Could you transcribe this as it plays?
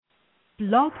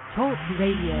Blog Talk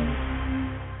Radio.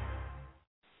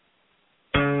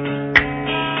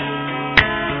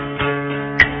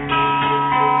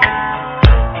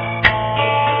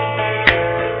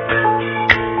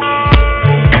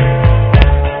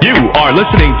 Are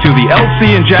listening to the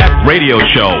LCandjack radio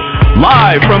show,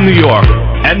 live from New York.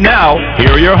 And now,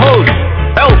 here are your hosts,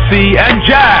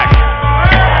 LCandjack.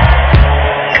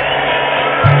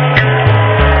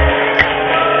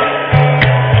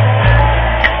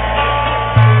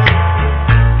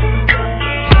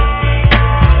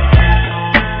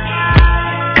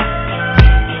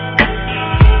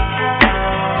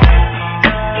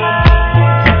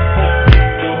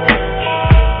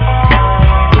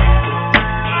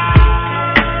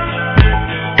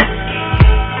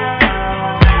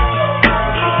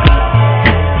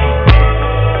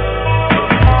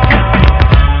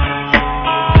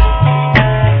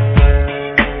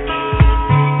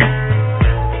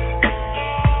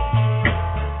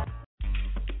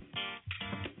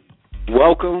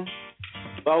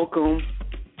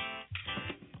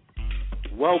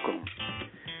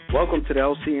 Welcome to the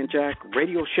LCandjack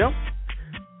radio show.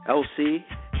 LC,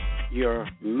 your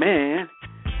man,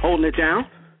 holding it down.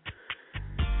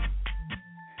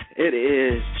 It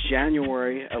is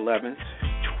January 11th,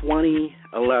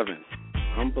 2011.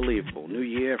 Unbelievable. New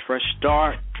year, fresh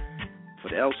start for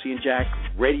the LCandjack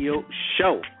radio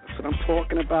show. That's what I'm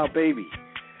talking about, baby.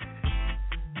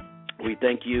 We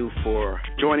thank you for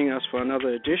joining us for another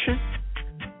edition.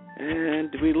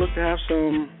 And we look to have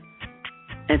some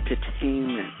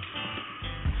entertainment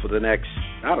for the next,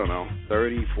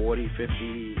 30, 40,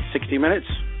 50, 60 minutes.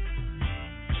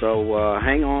 So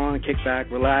hang on, kick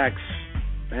back, relax,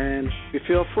 and if you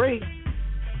feel free,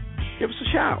 give us a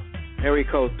shout. Area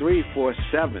code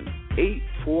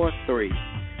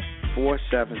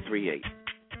 347-843-4738.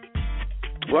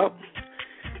 Well,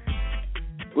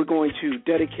 we're going to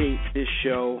dedicate this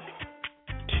show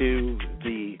to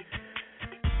the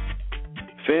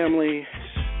families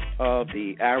of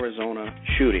the Arizona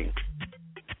shooting.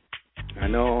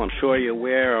 I'm sure you're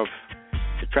aware of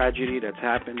the tragedy that's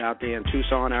happened out there in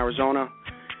Tucson, Arizona.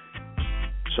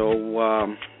 So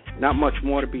not much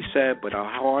more to be said, but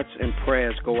our hearts and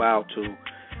prayers go out to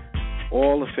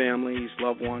all the families,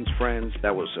 loved ones, friends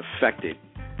that was affected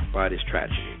by this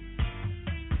tragedy.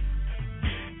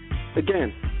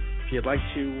 Again, if you'd like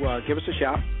to give us a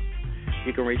shout,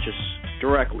 you can reach us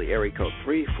directly, area code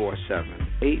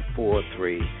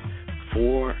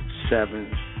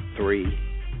 347-843-4738.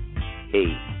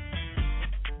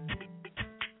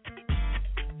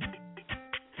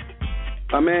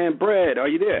 My man, Brad, are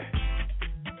you there?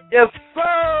 Yes,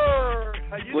 sir.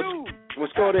 How you doing?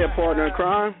 What's going there, partner in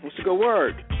crime? What's the good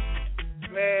word?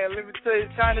 Man, let me tell you,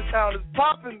 Chinatown is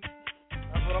popping.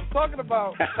 That's what I'm talking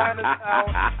about.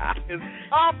 Chinatown is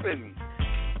popping.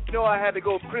 You know, I had to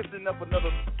go christen up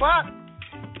another spot.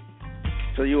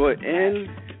 So you were in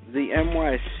the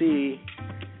NYC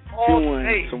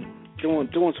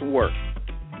doing some work.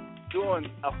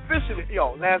 Doing officially,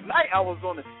 last night I was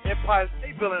on the Empire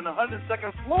State Building,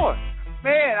 102nd floor.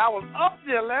 Man, I was up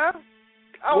there, man.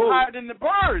 I was higher than the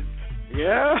birds.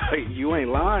 Yeah, you ain't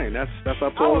lying. That's how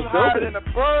tall I was higher than the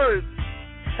birds.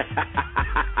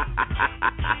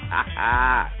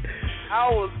 I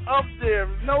was up there,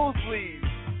 nosebleeds.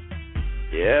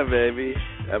 Yeah, baby.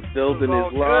 That building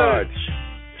is large.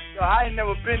 I ain't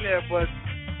never been there, but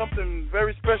something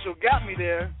very special got me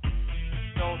there. You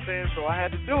know what I'm saying? So I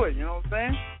had to do it. You know what I'm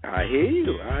saying? I hear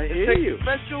you. It takes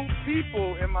special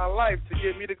people in my life to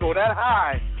get me to go that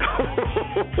high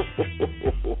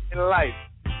in life.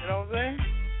 You know what I'm saying?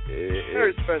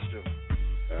 Very special.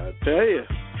 I tell you.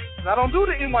 I don't do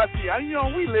the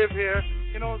NYC. We live here.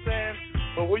 You know what I'm saying?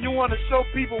 But when you want to show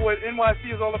people what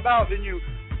NYC is all about, then you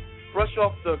brush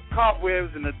off the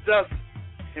cobwebs and the dust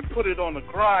and put it on the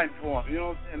grind for them. You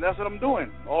know, and that's what I'm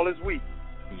doing all this week.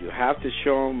 You have to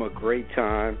show them a great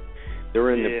time.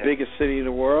 They're in the biggest city in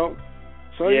the world,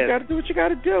 so you got to do what you got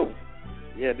to do.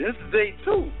 Yeah, this is day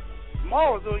 2.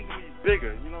 Tomorrow's going to be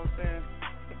bigger. You know what I'm saying?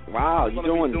 Wow, you're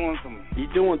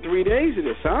doing 3 days of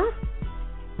this, huh?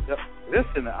 Yep.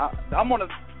 Listen, I'm on the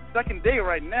second day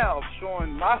right now of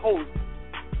showing my host,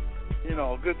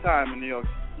 a good time in New York.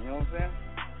 You know what I'm saying?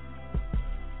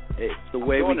 It's the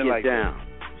way we get down.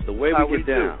 It's the way we get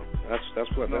down. That's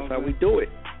how we do it.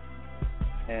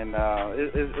 And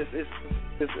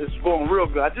it's going real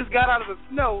good. I just got out of the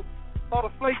snow, saw the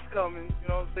flakes coming. You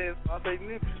know what I'm saying? So I said,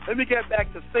 let me get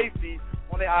back to safety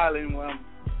on the island where I'm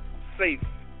safe.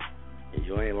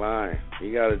 You ain't lying.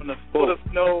 You got from a foot of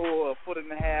snow or a foot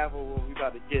and a half or what we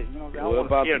about to get. You know what I'm saying? We're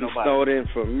about to be snowed in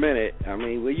for a minute. I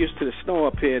mean, we're used to the snow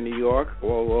up here in New York.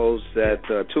 All those that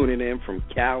tuning in from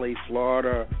Cali,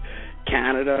 Florida,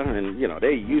 Canada, and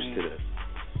they're used to this.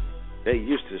 They're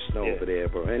used to the snow over there.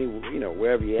 But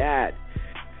wherever you're at,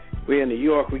 we're in New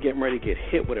York. We're getting ready to get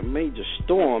hit with a major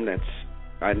storm that's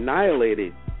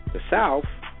annihilated the South.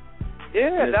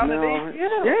 Yeah, down in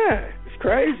ATL. Yeah, it's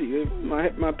crazy.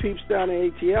 My peeps down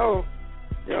in ATL,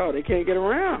 they can't get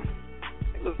around.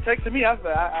 He was texting me. I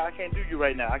said, I can't do you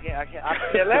right now. I can't. I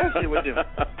did last year with them.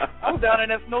 I was down in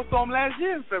that snowstorm last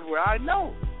year in February. I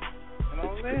know. You know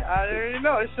what I'm saying? I already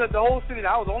know. It shut the whole city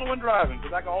down. I was the only one driving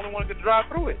because I was the only one who could drive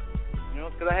through it.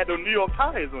 Because I had those New York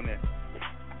tires on there.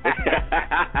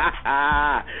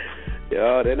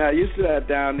 They're not used to that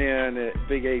down there in the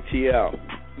big ATL.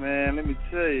 Man, let me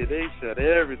tell you, they shut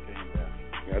everything down.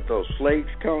 Got those flakes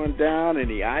coming down and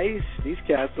the ice. These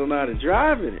cats don't know how to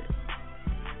drive in it.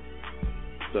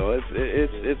 So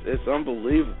it's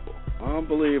unbelievable.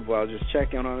 Unbelievable. I was just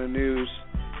checking on the news,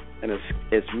 and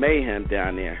it's mayhem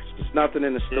down there. There's nothing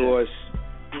in the stores.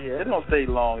 Yeah, it don't stay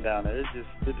long down there. It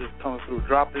just comes through,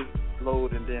 drop its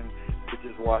load, and then it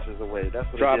just washes away. That's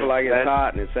what drop it it like it's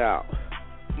hot and it's out.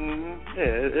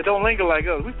 Yeah, it don't linger like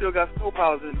us. We still got snow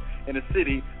piles in the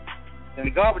city, and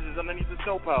the garbage is underneath the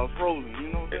snow piles, frozen. You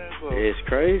know what I'm saying? So, it's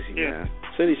crazy, man.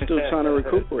 City's still trying to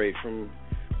recuperate from.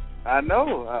 I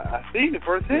know. I seen it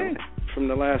firsthand. From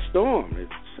the last storm,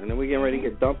 and then we getting ready to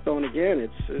get dumped on again.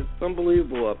 It's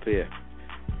unbelievable up here.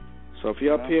 So if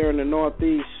you're up here in the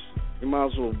Northeast, you might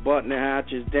as well button the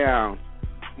hatches down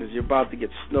because you're about to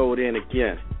get snowed in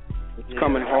again. It's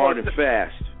coming hard and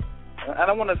fast. And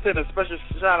I want to send a special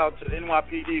shout out to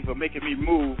NYPD for making me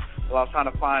move while I was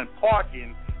trying to find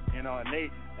parking, and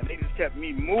they just kept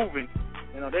me moving.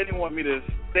 They didn't want me to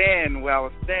stand where I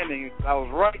was standing. I was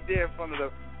right there in front of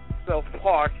the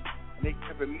self-park, and they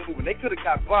kept it moving. They could have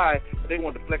got by, but they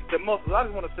wanted to flex their muscles. I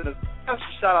just want to send a special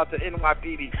shout out to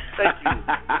NYPD. Thank you.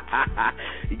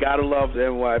 You gotta love the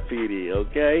NYPD,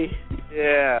 okay?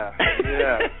 Yeah.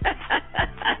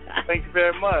 Thank you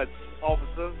very much,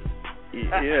 officers.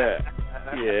 Well,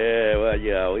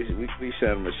 we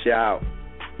send them a shout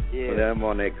for them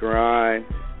on their grind,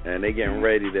 and they getting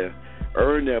ready to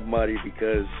earn their money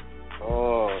because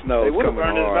snow is coming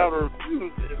hard.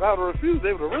 If I would have refused,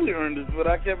 they would have really earned it, but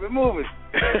I kept it moving.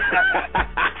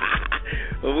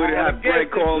 Well, we'd have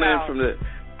Greg call in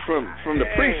from the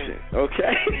precinct,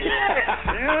 okay?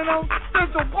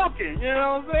 Central booking, you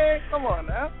know what I'm saying? Come on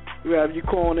now. We have you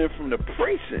calling in from the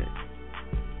precinct.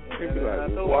 I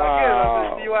know what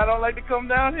I get. See why I don't like to come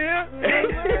down here?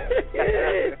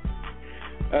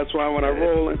 That's why when I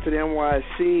roll into the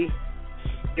NYC,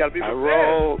 I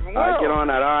get on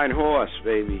that iron horse,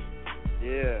 baby.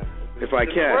 Yeah. If I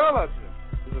can.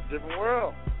 It's a different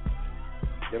world.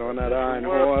 Get on that iron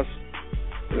horse,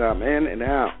 and I'm in and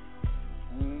out.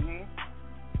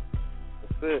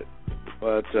 That's it.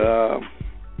 But,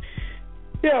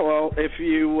 well, if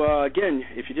you're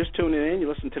just tuning in, you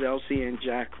listen to the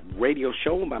LCandjack radio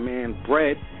show. My man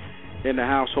Brett in the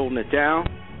house holding it down.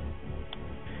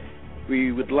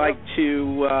 We would like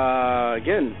to,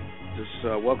 just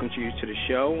welcome you to the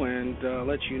show and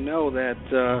let you know that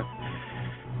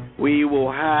we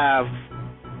will have,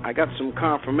 I got some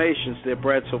confirmations there,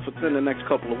 Brett, so within the next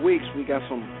couple of weeks, we got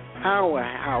some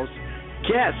powerhouse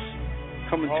guests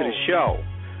coming to the show.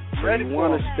 So you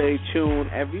want to stay tuned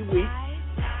every week.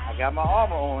 I got my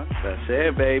armor on. That's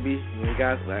it, baby. I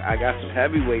got some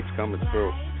heavyweights coming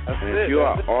through. If you're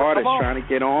an artist trying to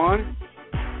get on,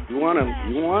 you want to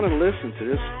listen to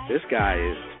this. This guy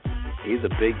he's a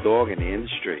big dog in the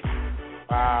industry.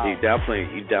 Wow. You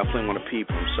definitely want to peep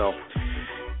him. So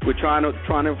we're trying to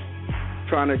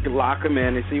lock him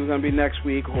in. It's either going to be next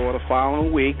week or the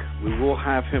following week. We will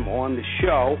have him on the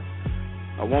show.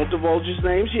 I won't divulge his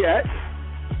names yet,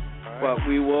 but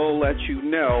we will let you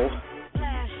know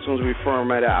as soon as we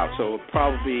firm it out. So it'll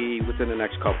probably be within the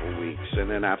next couple of weeks. And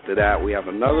then after that, we have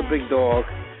another big dog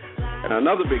and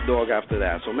another big dog after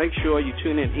that. So make sure you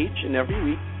tune in each and every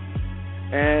week.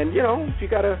 And, if you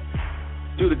got to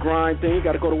do the grind thing, you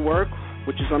got to go to work,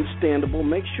 which is understandable,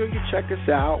 make sure you check us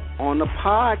out on the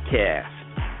podcast.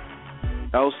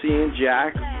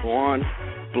 LCandjack on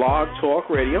Blog Talk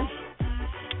Radio.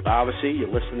 Obviously,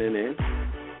 you're listening in.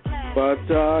 But,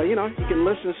 you can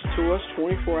listen to us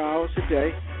 24 hours a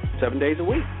day, 7 days a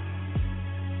week.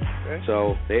 Okay.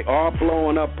 So they are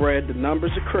blowing up, Brad. The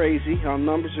numbers are crazy. Our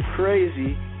numbers are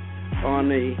crazy on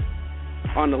the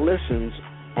listens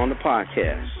on the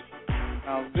podcast.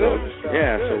 Sounds good. So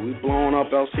we blowing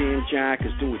up. LCandjack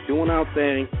is doing our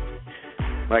thing.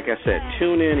 like I said,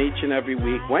 tune in each and every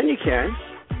week when you can.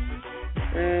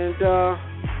 And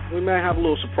we may have a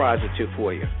little surprise or two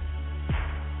for you.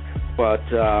 But,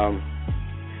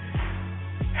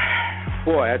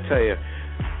 boy, I tell you,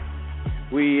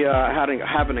 we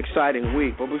have an exciting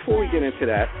week. But before we get into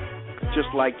that, I'd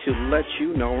just like to let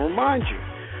you know and remind you,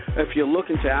 if you're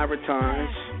looking to advertise,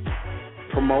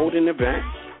 promote an event,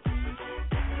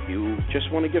 you just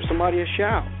want to give somebody a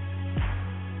shout,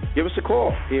 give us a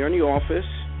call here in the office.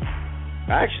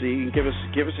 Actually, you can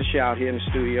give us a shout here in the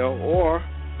studio, or,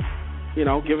 you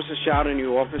know, give us a shout in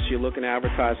your office. You're looking to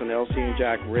advertise on the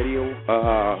LCandjack radio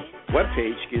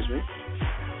webpage,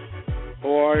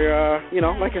 or, you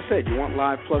know, like I said, you want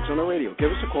live plugs on the radio.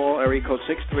 Give us a call, area code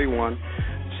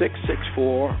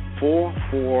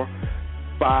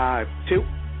 631-664-4452.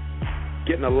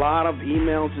 Getting a lot of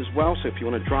emails as well, so if you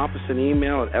want to drop us an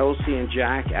email at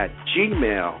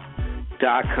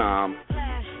lcandjack@gmail.com.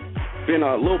 Been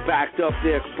a little backed up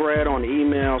there, Brad, on the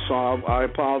email, so I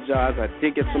apologize. I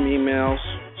did get some emails,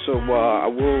 so I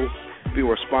will be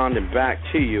responding back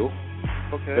to you.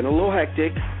 Okay. Been a little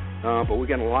hectic, but we're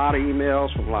getting a lot of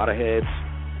emails from a lot of heads.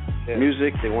 Yeah.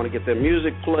 Music, they want to get their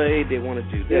music played, they want to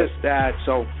do this, that,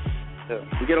 so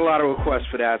we get a lot of requests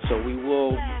for that, so we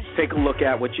will take a look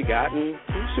at what you got and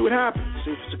see what happens,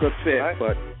 see if it's a good fit. Right.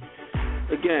 But,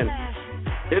 again,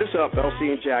 hit us up,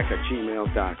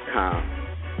 lcandjack@gmail.com.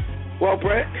 Well,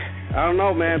 Brett, I don't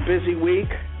know, man. Busy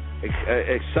week,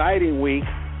 exciting week.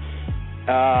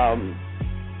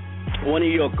 One of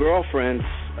your girlfriends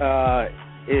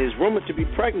is rumored to be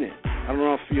pregnant. I don't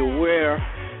know if you're aware.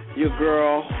 Your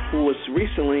girl who was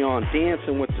recently on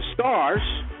Dancing with the Stars,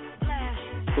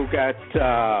 who got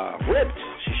ripped.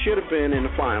 She should have been in the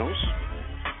finals.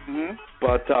 Mm-hmm.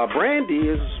 But Brandy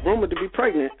is rumored to be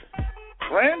pregnant.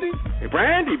 Brandy? Hey,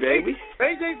 Brandy, baby.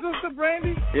 AJ's sister,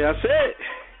 Brandy? Yeah, that's it.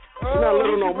 She's not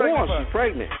little no more. She's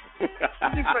pregnant.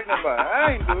 She's pregnant by?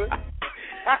 I ain't do it.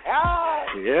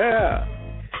 Yeah.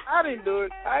 I didn't do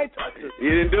it. I ain't touched it. You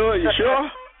didn't do it? You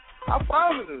sure? I'm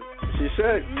positive. She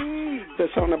said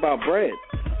something about bread.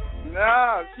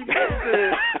 Nah, she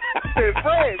said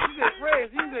Fred. She said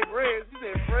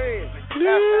Fred.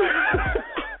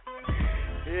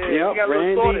 Yeah, yep,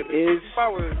 Brandy is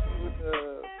power with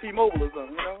T-Mobile or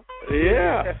something, you know?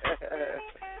 Yeah.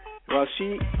 Well,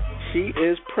 she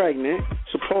is pregnant,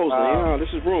 supposedly. You know,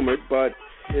 this is rumored, but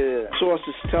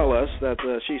sources tell us that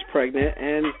she's pregnant,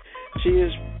 and she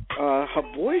is her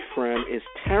boyfriend is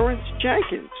Terrence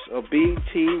Jenkins of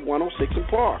BT 106 in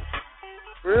Park.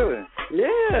 Really?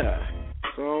 Yeah.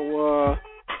 So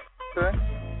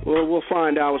we'll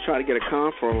find out. We'll try to get a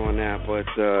confirm on that, but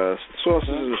sources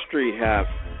in the street have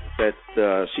that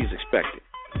she's expecting.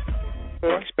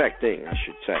 Or expecting, I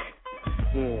should say.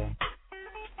 Yeah.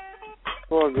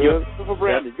 Oh, good. Good for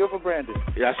Brandy. Good for Brandy.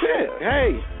 That's it.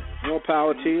 Hey, more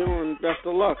power to you and best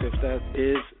of luck if that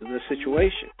is the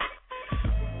situation.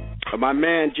 My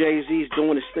man Jay-Z's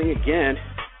doing his thing again,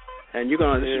 and you're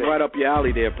gonna. This is right up your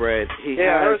alley, there, Brad. I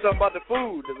heard something about the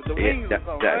food, the wings. Or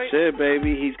something, that's it,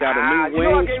 baby. He's got a new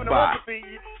wing spot.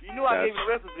 You know I gave him the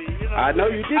recipe. You know I know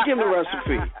you did give him the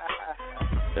recipe.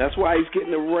 That's why he's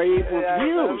getting the rave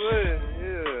reviews.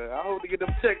 I hope to get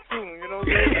them checks soon, you know what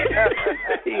I'm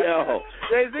saying? Yo.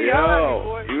 Jay-Z,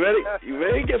 boy. You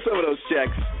ready to get some of those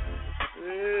checks?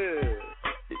 Yeah.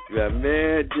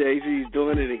 Man, Jay-Z's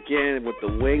doing it again with the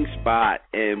wing spot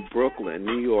in Brooklyn,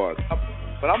 New York.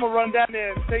 But I'm going to run down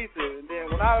there and taste it, and then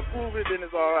when I approve it, then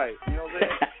it's all right. You know what I'm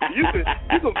saying?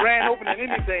 You can brand open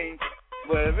anything,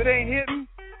 but if it ain't hitting,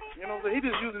 you know what I'm saying? He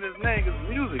just using his name because it's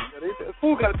music. The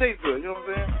food got to taste good, you know what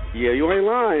I'm saying? Yeah, you ain't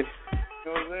lying. You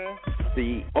know what I'm saying?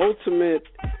 The ultimate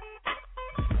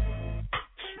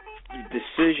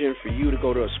decision for you to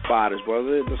go to a spot is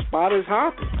whether the spot is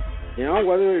hopping. You know,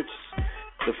 whether it's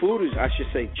the food is, I should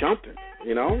say, jumping.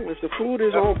 You know, if the food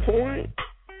is on point,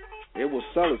 it will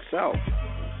sell itself.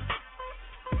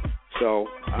 So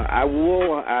I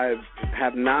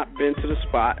have not been to the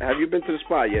spot. Have you been to the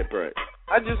spot yet, Brett?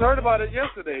 I just heard about it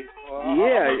yesterday.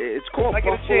 It's called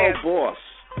Buffalo Boss.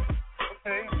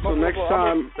 Okay. So next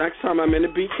time I'm in the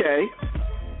BK,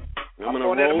 I'm gonna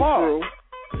roll through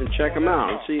and check them out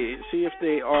and see if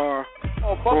they are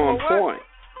on point.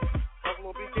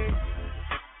 Buffalo BK.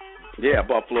 Yeah,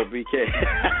 Buffalo BK.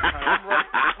 I'm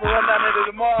gonna run down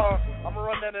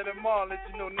there tomorrow. And let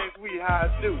you know next week how I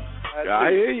do.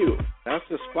 I hear you. That's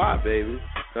the spot, baby.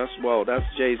 That's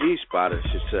Jay-Z's spot, I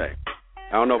should say.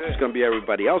 I don't know if it's gonna be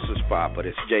everybody else's spot, but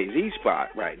it's Jay-Z's spot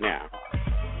right now.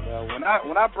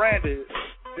 When I brand it,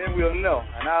 then we'll know,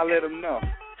 and I'll let them know.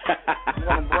 I'm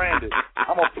gonna brand it.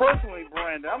 I'm gonna personally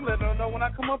brand it. I'm letting them know when I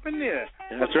come up in there.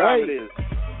 That's right. It is.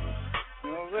 You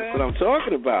You know what I'm saying? That's what I'm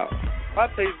talking about. My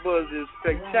taste buds is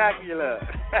spectacular.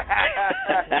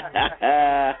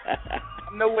 I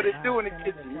know what they do in the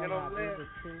kitchen, you know what I'm saying?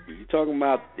 You're talking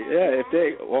about,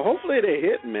 hopefully they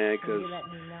hit, man, because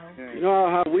you know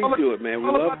how we do it, man.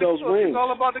 We love those wings. It's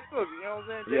all about the cook, you know what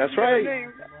I'm saying? Yeah, that's right.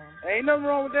 Ain't nothing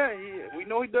wrong with that. We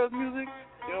know he does music,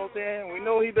 you know what I'm saying? We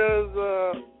know he does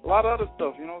a lot of other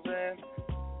stuff, you know what I'm saying?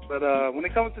 But when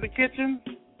it comes to the kitchen,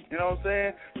 you know what I'm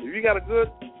saying? If you got a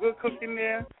good cook in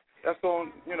there, that's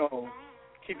going to,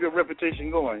 keep your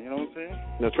reputation going, you know what I'm saying?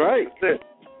 That's right. That's it.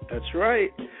 That's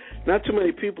right. Not too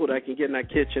many people that can get in that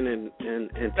kitchen and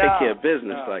take care of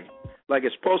business like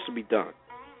it's supposed to be done.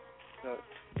 You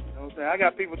know what I'm saying? I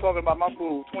got people talking about my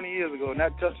food 20 years ago, and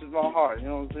that touches my heart, you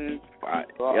know what I'm saying? I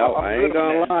ain't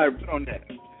going to lie. On that.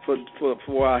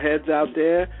 For our heads out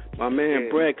there, my man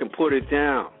Brett can put it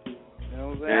down. You know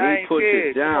what I'm saying? And he puts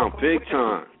it down big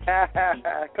time.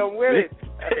 Come with it.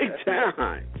 Big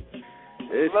time.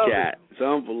 This cat is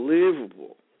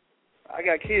unbelievable. I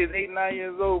got kids 8, 9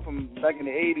 years old from back in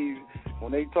the 80s.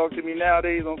 When they talk to me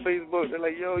nowadays on Facebook, they're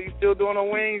like, yo, you still doing the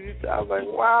wings? I was like,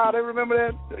 wow, they remember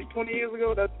that like 20 years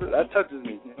ago? That touches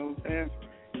me, you know what I'm saying?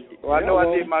 Well, I know I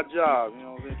did my job, you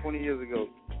know what I'm saying, 20 years ago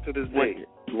to this day.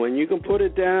 When you can put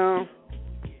it down,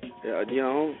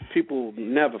 people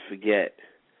never forget.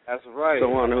 That's right.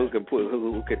 Someone who could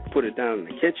put it down in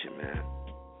the kitchen, man.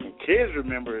 And kids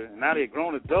remember it. Now they're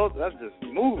grown adults. That's just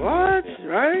moving. What?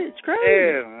 Right? It's crazy.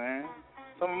 Yeah, man.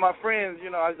 Some of my friends,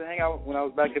 I used to hang out when I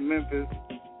was back in Memphis.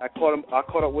 I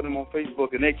caught up with them on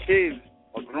Facebook, and their kids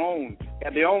are grown,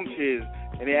 got their own kids,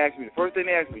 and they asked me, the first thing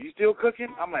they asked me, you still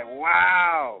cooking? I'm like,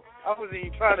 wow. I wasn't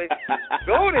even trying to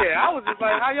go there. I was just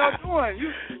like, how y'all doing?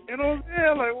 You know what I'm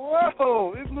saying? Like,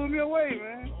 whoa, it blew me away,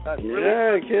 man.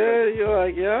 Kid, you're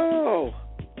like, yo,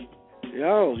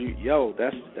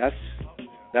 that's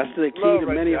the key to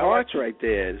many hearts right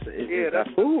there. It's that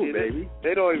food, baby.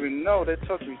 They don't even know. They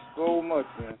touch me so much,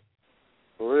 man.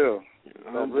 For real.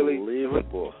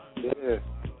 Unbelievable. Yeah.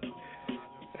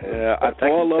 That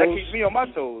keeps me on my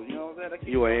toes, you know what I'm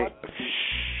saying?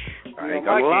 I ain't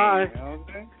gonna lie. You know what I'm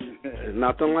saying? There's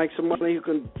nothing like somebody who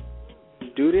can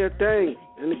do their thing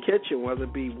in the kitchen, whether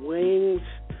it be wings,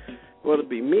 whether it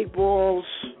be meatballs,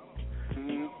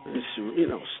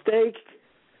 steak,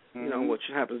 which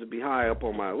happens to be high up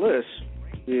on my list.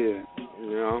 Yeah.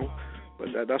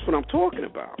 But that's what I'm talking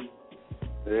about.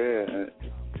 Yeah.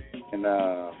 And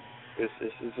it's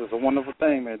just a wonderful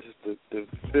thing, man, just to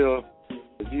feel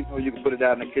that you can put it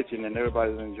down in the kitchen and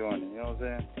everybody's enjoying it, you know what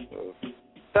I'm saying? So,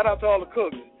 shout out to all the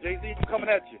cooks. Jay-Z, I'm coming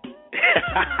at you. Coming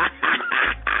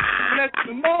at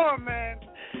you tomorrow, man.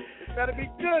 It's got to be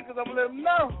good because I'm going to let them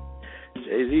know.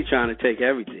 Jay-Z trying to take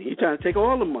everything. He's trying to take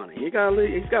all the money. He's got to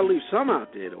leave some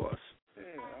out there to us. Yeah,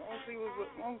 I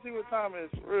want to see what time it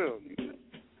is for real.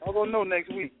 I'm going to know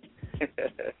next week.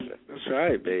 That's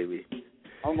right, baby.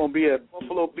 I'm going to be at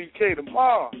Buffalo BK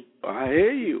tomorrow. I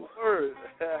hear you. Word.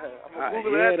 I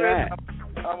hear that.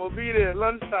 I'm going to be there at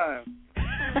lunchtime.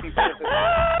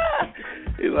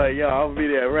 He's like, yo, I'll be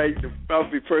there right. I'll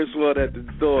be first one at the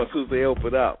door as soon as they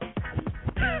open up.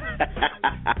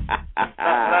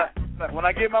 When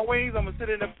I get my wings, I'm gonna sit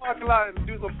in the parking lot and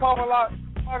do some parking lot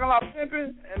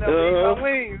pimping, and then eat my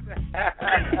wings.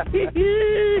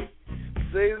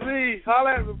 Jay-Z,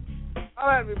 holla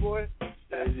at me, boy.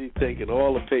 Jay-Z taking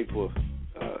all the paper.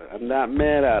 I'm not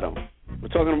mad at him. We're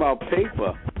talking about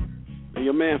paper.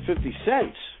 Your man 50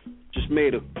 Cent just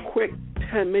made a quick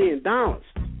 $10 million.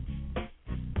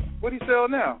 What do you sell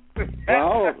now?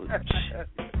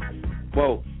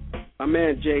 Well, my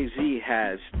man Jay-Z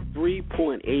has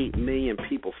 3.8 million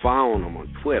people following him on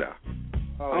Twitter.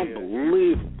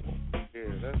 Unbelievable.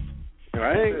 Yeah,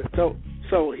 right?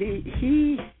 So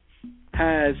he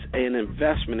has an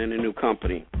investment in a new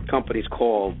company. Company's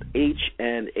called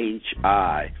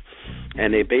HNHI,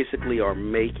 and they basically are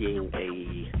making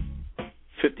a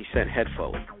 50 Cent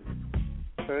headphone.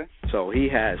 Okay. So he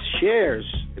has shares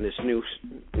in this new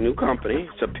company.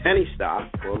 It's a penny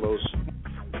stock for those,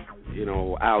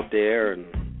 out there and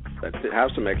that have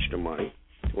some extra money.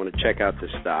 You want to check out the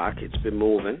stock. It's been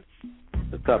moving.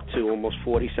 It's up to almost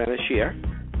 40 cents a share.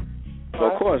 So,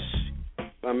 of course,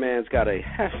 my man's got a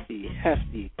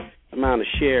hefty amount of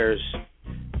shares,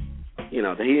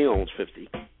 that he owns 50.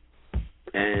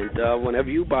 And whenever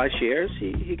you buy shares,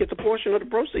 he gets a portion of the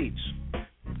proceeds.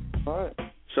 All right.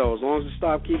 So as long as the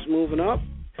stock keeps moving up,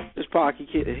 his pocket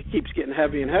keeps getting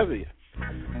heavier and heavier.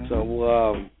 Mm-hmm.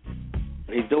 So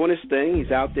he's doing his thing.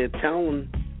 He's out there telling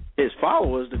his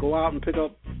followers to go out and pick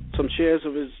up some shares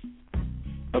of his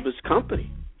company.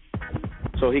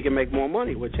 so he can make more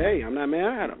money. Which, hey, I'm not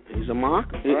mad at him. He's a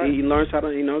marketer. Right. He learns how to.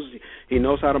 He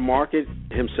knows how to market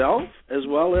himself as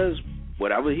well as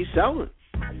whatever he's selling.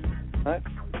 Right.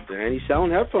 And he's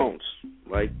selling headphones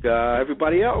like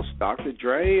everybody else. Dr.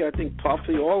 Dre, I think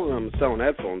Puffy, all of them are selling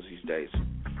headphones these days.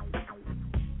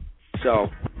 So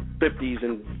 50s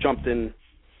and jumped in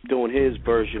doing his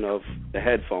version of the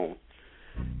headphone.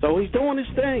 So he's doing his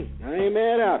thing. I ain't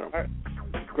mad at him. Right.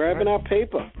 Grabbing our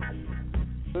paper.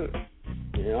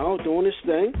 Doing his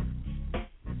thing.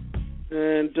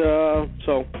 And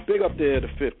so big up there to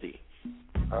 50.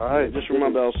 All right. Just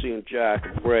remember LC and Jack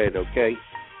and Fred, okay?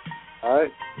 All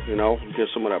right. Get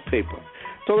some of that paper.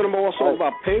 Talking also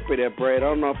about paper there, Brad. I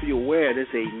don't know if you're aware, there's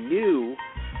a new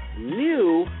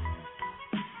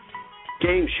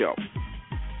game show.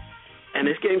 And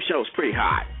this game show is pretty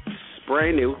hot. It's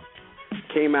brand new.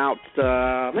 Came out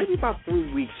maybe about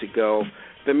 3 weeks ago.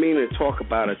 Been meaning to talk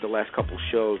about it the last couple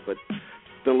shows, but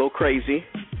it's been a little crazy.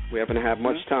 We haven't had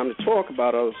much time to talk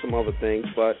about some other things,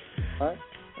 but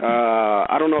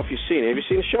I don't know if you've seen it. Have you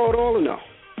seen the show at all or no?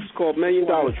 It's called $1 Million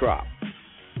Drop.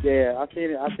 Yeah, I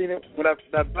seen it when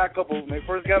that black couple when they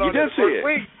first got on the first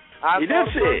week. You did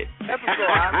see it. Episode. That's what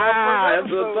I'm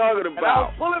talking about. And I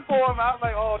was pulling for them. I was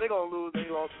like, oh, they're going to lose. They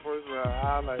lost the first round.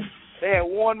 I was like, they had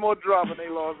one more drop and they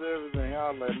lost everything. I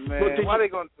was like, man, why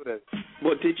they going to do that?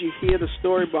 Well, did you hear the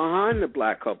story behind the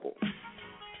black couple?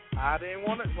 I didn't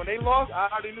want it. When they lost, I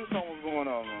already knew something was going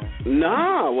on, man.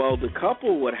 Nah, well, the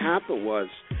couple, what happened was,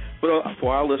 for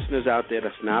our listeners out there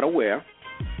that's not aware,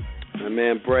 my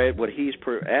man Brad, what he's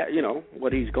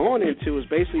going into is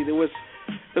basically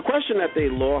the question that they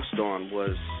lost on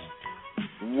was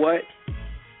what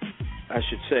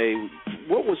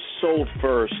was sold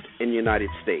first in the United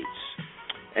States,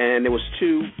 and there was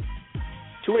two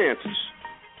answers.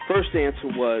 First answer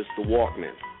was the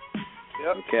Walkman.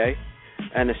 Yep. Okay,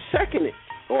 and the second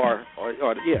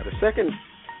the second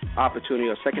opportunity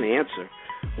or second answer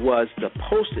was the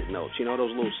Post-it notes.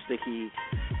 Those little sticky.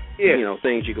 Yeah.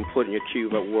 Things you can put in your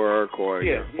cube at work or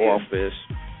your office.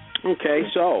 Okay,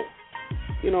 so,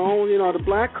 the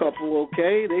black couple,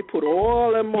 okay, they put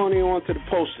all their money onto the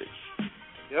postage.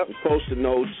 Yep. The Post-it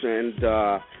notes, and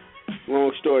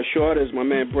long story short, as my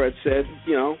man Brett said,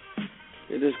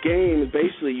 in this game,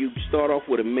 basically you start off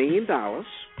with $1 million,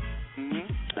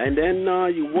 and then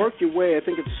you work your way, I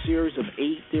think it's a series of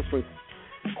 8 different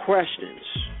questions.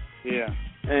 Yeah.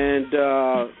 And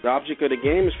the object of the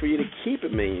game is for you to keep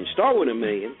 $1 million. Start with $1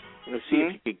 million and see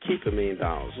if you can keep $1 million.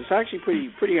 It's actually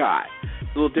pretty high.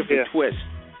 A little different twist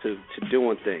to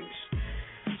doing things.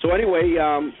 So anyway,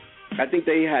 I think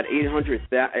they had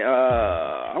 800,000.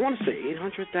 I want to say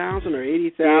 800,000 or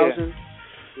 80,000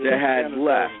 that had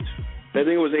left. I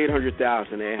think it was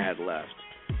 800,000 they had left,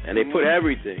 and they put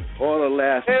everything, all the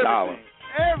last dollar,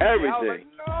 everything, like,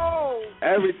 no,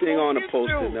 everything on the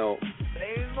Post-it note.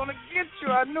 They was gonna get you.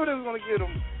 I knew they was gonna get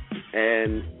them.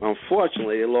 And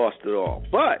unfortunately, they lost it all.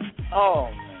 But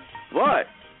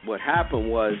what happened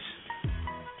was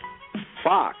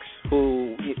Fox,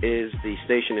 who is the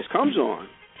station this comes on,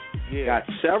 got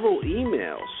several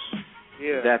emails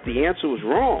that the answer was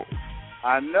wrong.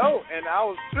 I know, and I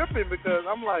was tripping because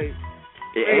I'm like,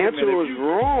 the answer was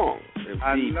wrong.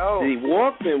 I know. The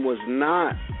Walkman was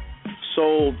not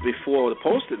sold before the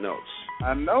Post-it notes.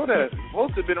 I know that.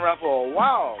 Post-it been around for a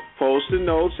while. Post-it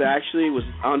notes actually was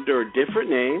under a different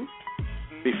name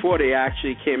before they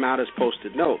actually came out as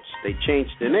Post-it notes. They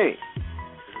changed the name.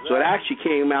 Exactly. So it actually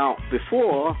came out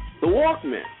before the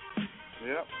Walkman.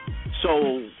 Yep.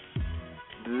 So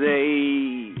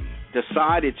they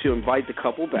decided to invite the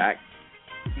couple back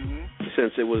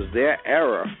since it was their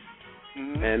error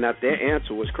and that their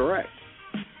answer was correct.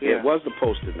 Yeah. It was the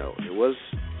Post-it note. It was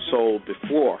sold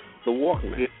before the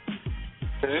Walkman. Yeah.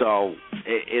 So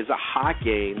it's a hot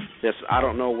game. I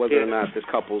don't know whether or not this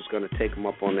couple's going to take them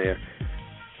up on their.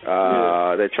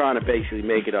 They're trying to basically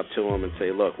make it up to them and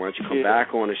say, look, why don't you come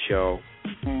back on the show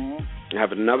and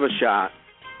have another shot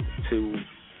to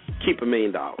keep $1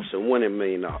 million and win $1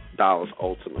 million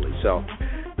ultimately. So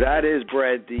that is,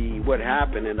 Brad, what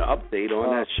happened in the update on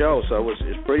that show. So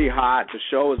it's pretty hot. The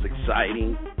show is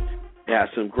exciting. It has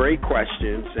some great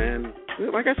questions, and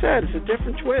like I said, it's a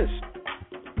different twist.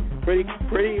 Pretty. I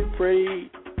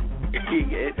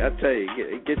tell you,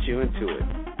 it gets you into it.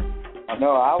 I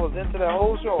know. I was into that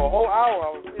whole show, a whole hour.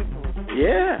 I was into it.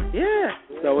 Yeah.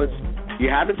 So you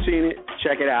haven't seen it,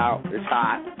 check it out. It's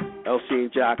hot.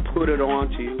 LCandjack put it on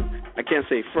to you. I can't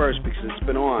say first because it's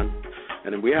been on,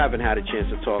 and we haven't had a chance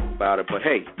to talk about it. But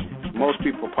hey, most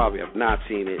people probably have not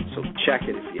seen it, so check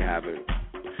it if you haven't.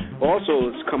 Also,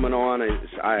 it's coming on.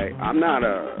 I'm not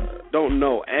a don't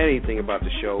know anything about the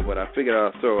show, but I figured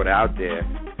I'll throw it out there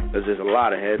because there's a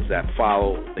lot of heads that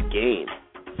follow the game.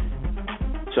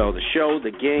 So the show,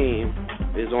 The Game,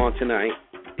 is on tonight.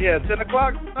 Yeah, 10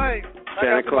 o'clock tonight.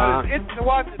 10 o'clock. It's to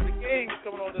watch it. The Game is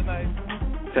coming on tonight.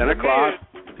 10 o'clock.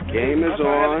 The Game is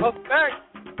on.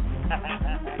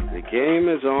 The Game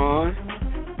is on.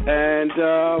 And,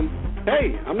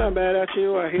 hey, I'm not mad at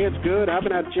you. I hear it's good. I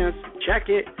haven't had a chance to check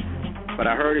it, but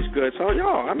I heard it's good. So,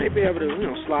 I may be able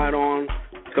to, slide on.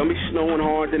 It's going to be snowing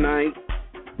hard tonight.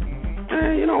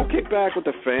 And, kick back with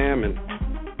the fam and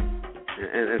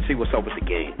see what's up with the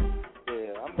game.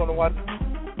 Yeah, I'm going to watch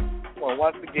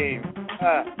the game.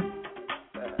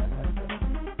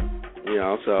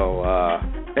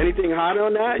 Anything hot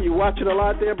on that? You watch it a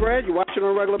lot there, Brad? You watch it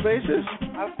on a regular basis?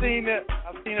 I've seen it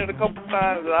a couple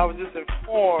times, and I was just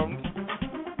informed,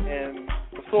 and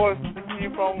the source it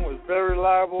came from was very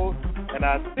reliable, and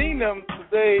I've seen them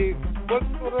today. What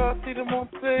did I see them on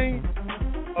today?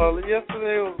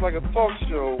 Yesterday it was like a talk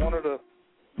show, one of the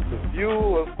View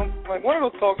or something, like one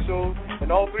of those talk shows,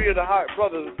 and all three of the Hart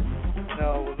brothers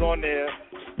was on there.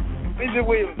 Major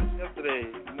Williams yesterday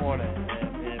morning,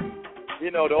 and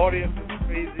the audience was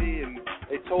crazy, and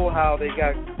they told how they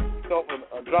got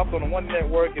dropped on one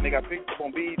network and they got picked up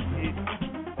on BET.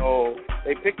 So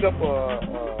they picked up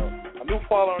a new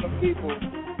following of people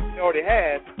they already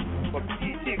had, but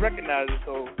BET recognized it.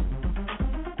 So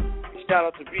shout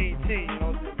out to BET.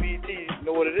 BET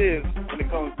know what it is when it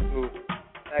comes to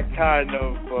that kind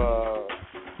of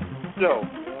show. You know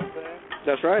what I'm saying?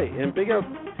 That's right. And big up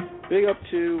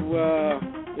to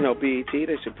BET.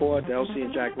 They support the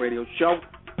LCandjack radio show.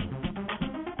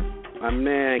 My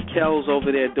man Kel's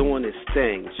over there doing his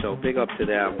thing, so big up to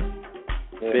them.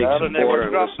 Yeah, big supporter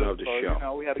and listener of the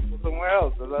show. We had to go somewhere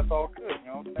else, so that's all good.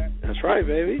 You know what I'm saying? That's right,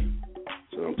 baby.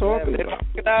 That's what I'm talking about.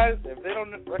 If they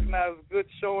don't recognize good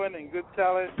showing and good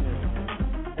talent,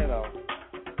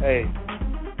 hey,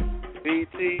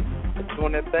 BET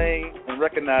doing their thing and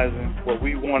recognizing what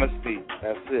we want to see.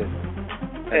 That's it.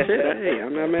 That's it. Hey,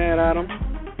 I'm not mad at them.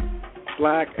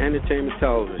 Black Entertainment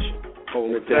Television,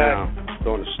 holding it down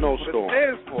during the snowstorm.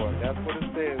 That's what it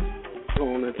stands for.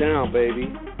 Holding it down, baby.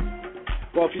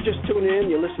 Well, if you just tune in,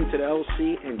 you listen to the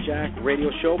LCandjack radio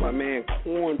show. My man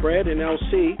Cornbread and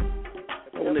LC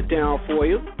holding it down for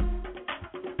you.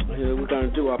 We're going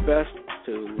to do our best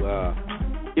to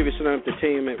give you some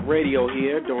entertainment radio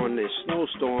here during this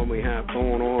snowstorm we have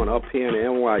going on up here in the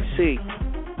NYC.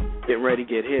 Getting ready to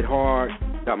get hit hard.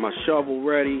 Got my shovel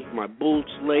ready, my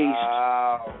boots laced.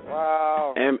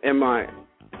 Wow. And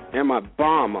my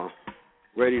bomber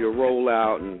ready to roll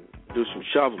out and do some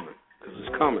shoveling because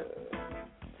it's coming.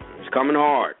 It's coming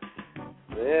hard.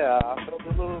 Yeah, I felt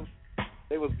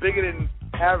they was bigger than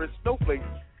average snowflakes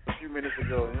a few minutes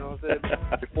ago, you know what I'm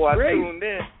saying? Before I tuned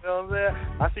in, you know what I'm saying?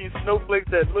 I seen snowflakes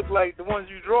that look like the ones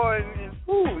you draw in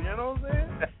school, you know what I'm saying?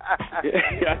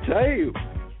 Yeah, I tell you,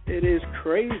 it is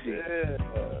crazy. Yeah.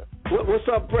 What's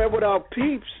up, Brad, with our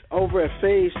peeps over at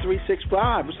Phase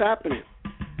 365? What's happening?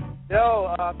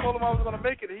 Yo, I told him I was going to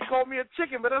make it. He called me a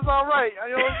chicken, but that's all right.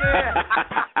 You know what I'm saying?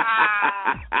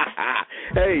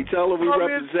 Hey, tell him we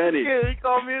represented. He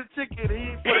called me a chicken.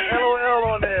 He put an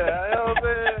LOL on there. You know what I'm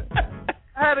saying?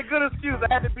 I had a good excuse.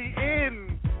 I had to be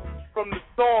in from the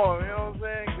storm. You know what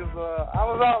I'm saying? Because I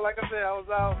was out, like I said, I was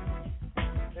out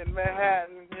in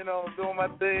Manhattan, doing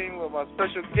my thing with my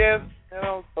special guest,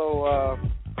 so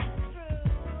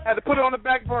had to put it on the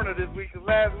back burner this week because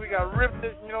last week I ripped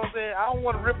it, you know what I'm saying? I don't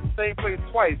want to rip the same place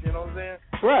twice, you know what I'm saying?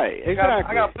 Right,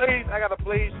 exactly. I got a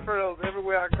blaze trails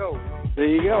everywhere I go. There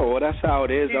you go. Well, that's how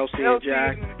it is,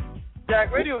 LCandjack.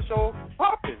 Jack radio show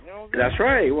popping, you know what I'm saying? That's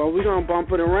right. Well, we're going to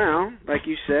bump it around, like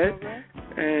you said.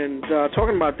 And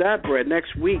talking about that, Brett,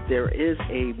 next week there is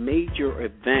a major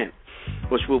event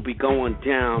which will be going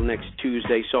down next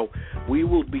Tuesday. So we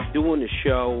will be doing the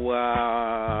show,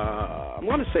 I'm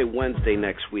going to say Wednesday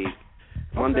next week.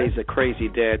 Monday's a crazy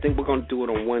day. I think we're going to do it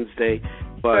on Wednesday.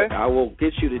 But I will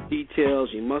get you the details.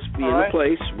 You must be in the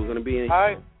place. We're going to be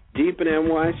deep in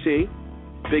NYC.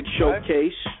 Big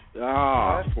showcase.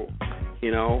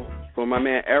 For my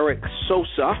man Eric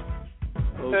Sosa.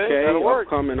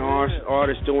 Upcoming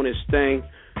artist doing his thing.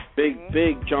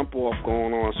 Big jump off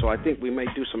going on. So I think we may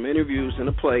do some interviews in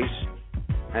a place,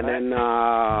 and then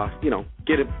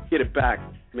get it back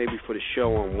maybe for the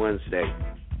show on Wednesday.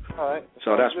 All right.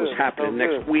 So that's what's happening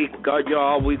next week. God,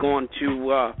 y'all, we're going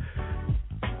to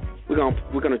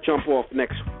we're gonna jump off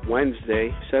next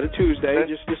Wednesday instead of Tuesday,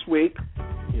 just this week.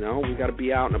 We got to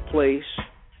be out in a place,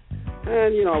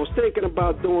 and I was thinking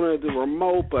about doing the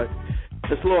remote, but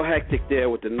it's a little hectic there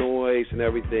with the noise and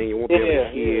everything. You won't be able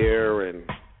to hear, and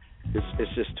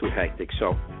It's just too hectic.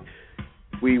 So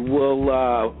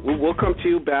we'll come to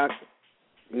you back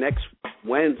next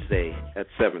Wednesday at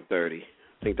 7:30. I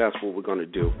think that's what we're going to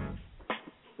do.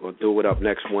 We'll do it up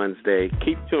next Wednesday.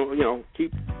 Keep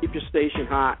your station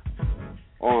hot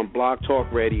on Blog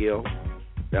Talk Radio,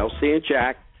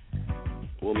 LCandjack.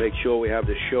 We'll make sure we have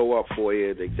the show up for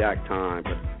you at the exact time.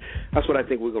 But that's what I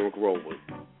think we're going to grow with.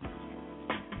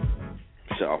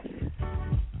 So,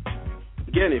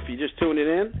 again, if you're just tuning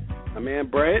in, my man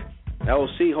Brad,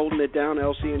 LC holding it down,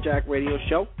 LCandjack Radio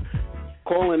Show.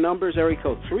 Call-in numbers, area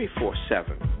code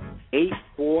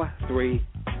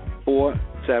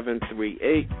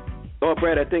 347-843-4738. Oh,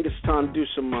 Brad, I think it's time to do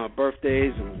some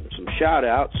birthdays and some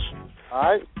shout-outs. All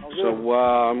right. So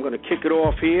I'm going to kick it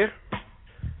off here.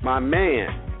 My man,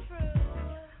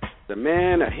 the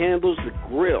man that handles the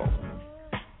grill,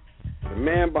 the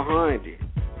man behind it,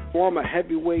 former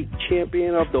heavyweight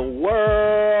champion of the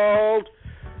world,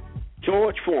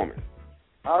 George Foreman.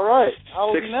 All right. How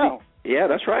old is he now? Yeah,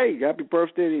 that's right. Happy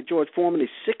birthday to George Foreman. He's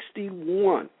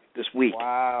 61 this week.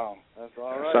 Wow. That's all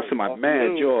right. So that's my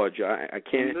man, George. I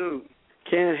can't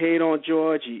hate on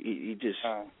George. He just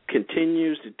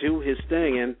continues to do his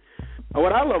thing. And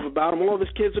what I love about him, all of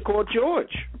his kids are called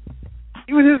George.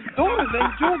 Even his daughter's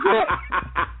named Georgette.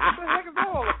 What the heck is that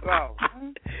all about?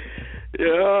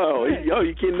 Yo,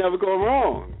 you can never go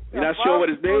wrong. You're not sure what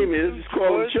his name is. Just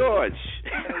call him George.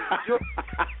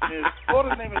 His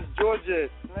daughter's name is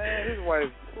Georgette. Man, his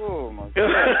wife, oh, my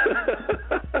God.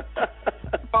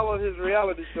 Followed his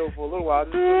reality show for a little while.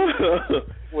 Just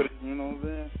with it, you know what I'm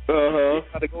saying? He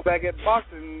had to go back at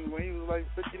boxing when he was like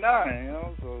 59, you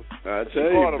know? So I tell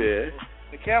you, man.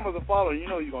 The cameras are following. You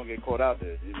know you're going to get caught out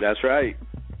there. That's right.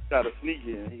 Try to sneak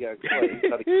in. He got caught. He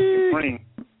tried to keep the ring.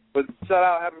 But shout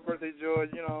out, happy birthday,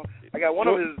 George. You know, I got one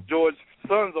of his George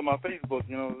sons on my Facebook,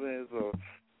 you know what I'm saying? So,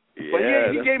 yeah, but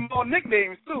he gave them all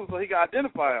nicknames, too, so he could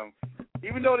identify them.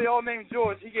 Even though they all named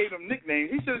George, he gave them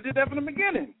nicknames. He should have did that from the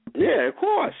beginning. Yeah, of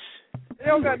course. They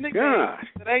all got nicknames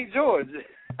that ain't George.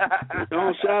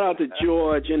 Shout out to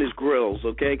George and his grills,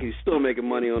 okay? Because he's still making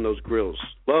money on those grills.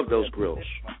 Love those grills.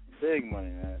 Big money,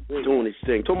 man. Doing his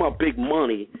thing. Talking about big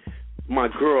money, my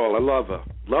girl, I love her.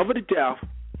 Love her to death.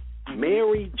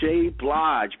 Mary J.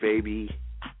 Blige, baby.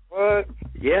 What?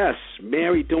 Yes,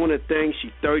 Mary doing her thing.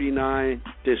 She's 39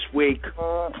 this week.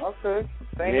 Okay.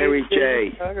 Mary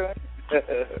J. Okay.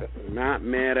 Not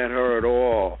mad at her at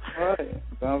all. All right.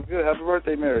 Sounds good. Happy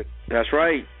birthday, Mary. That's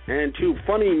right. And to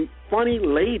funny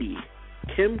lady,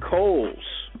 Kim Coles.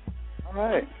 All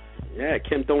right. Yeah,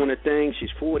 Kim doing her thing.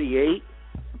 She's 48.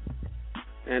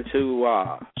 And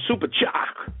to Super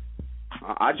Jock,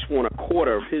 I just want a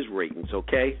quarter of his ratings,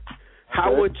 okay?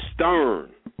 Howard Stern.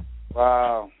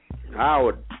 Wow.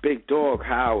 Howard, big dog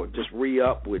Howard, just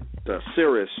re-up with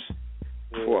Sirius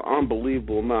for an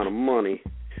unbelievable amount of money.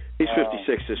 He's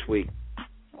 56 this week.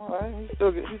 All right, he's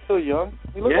still young.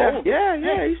 He looks old. Yeah,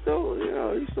 he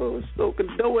still can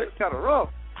do it. Kind of rough.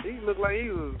 He looked like he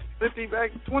was 50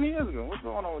 back 20 years ago. What's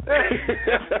going on with that?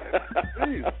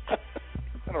 Jeez.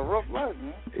 Kind of rough life,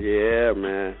 man. Yeah,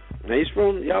 man. Now he's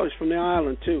from the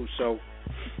island too, so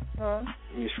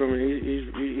he's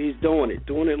doing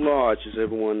it large, as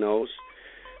everyone knows.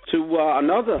 To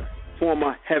another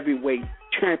former heavyweight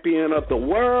champion of the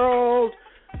world,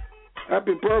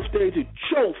 happy birthday to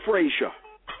Joe Frazier.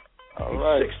 All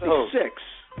right, 66.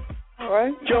 All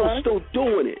right, Joe's still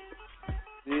doing it.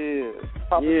 Yeah,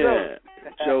 Papa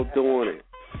Joe doing it.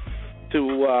 To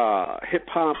hip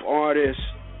hop artist,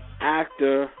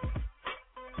 actor.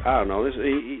 I don't know.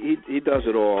 He does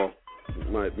it all.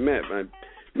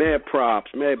 Mad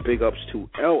props, mad big ups to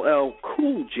LL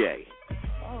Cool J.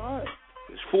 All right.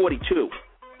 He's 42.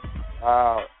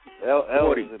 Wow. LL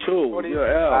 42.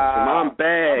 Yeah, from I'm bad,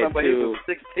 I remember he was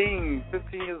 16,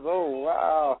 15 years old.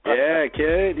 Wow. Yeah,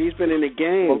 kid. He's been in the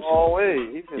game. All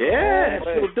way.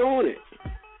 Still doing it.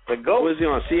 The GOAT. What is he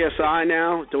on, CSI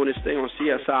now? Doing his thing on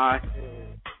CSI.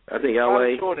 I think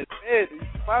L.A.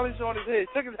 Finally showing his head.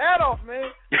 Took his hat off,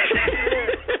 man. The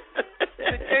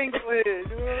Kangol head.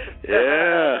 You know?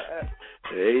 Yeah.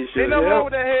 Ain't nothing wrong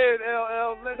with that head,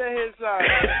 LL. Let that head shine.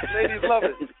 Ladies love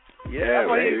it. Yeah,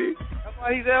 baby. That's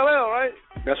why he's LL, right?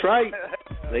 That's right.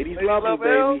 Ladies love him,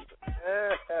 baby.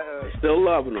 Yeah. Still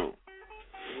loving him.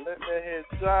 Let that head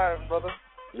shine, brother.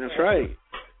 That's right.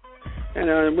 And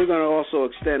we're going to also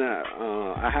extend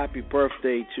a happy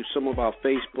birthday to some of our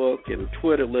Facebook and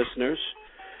Twitter listeners.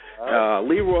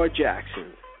 Leroy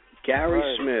Jackson, Gary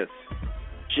Smith,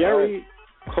 Jerry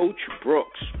Coach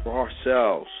Brooks for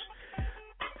ourselves,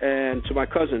 and to my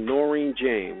cousin Noreen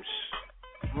James.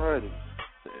 Ready.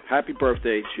 Happy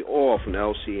birthday to all from the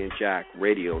LCandjack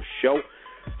Radio Show.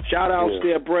 Shout outs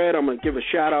there, Brad. I'm going to give a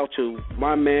shout out to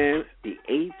my man, the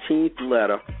 18th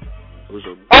letter. It was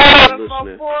a that's listener.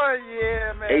 My boy.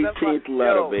 Yeah, man. 18th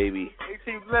letter, baby.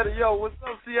 18th letter. Yo, what's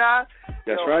up, C.I.?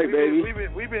 That's right, baby.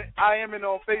 We've been IMing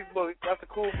on Facebook. That's a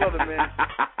cool brother, man.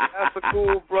 That's a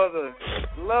cool brother.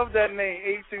 Love that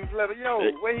name, 18th letter. Yo,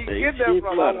 where he get that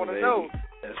from? I want to know.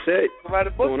 That's it. Write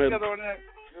a book together on that.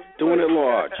 Doing it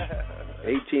large.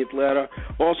 18th letter.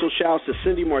 Also shouts to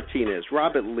Cindy Martinez,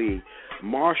 Robert Lee,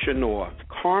 Marsha North,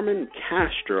 Carmen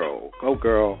Castro, go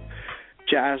girl,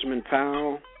 Jasmine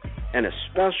Powell, and a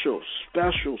special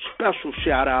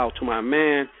shout out to my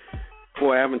man.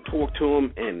 Boy, I haven't talked to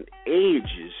him in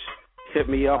ages. Hit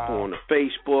me up on the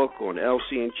Facebook, on the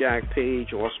LC and Jack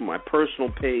page, also my personal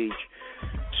page.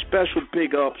 Special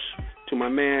big ups to my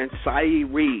man, Saeed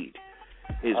Reed.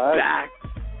 Is back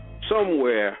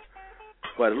somewhere,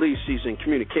 but at least he's in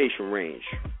communication range.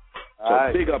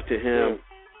 So big up to him.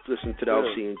 Listen to the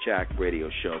LC and Jack radio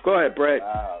show. Go ahead, Brett.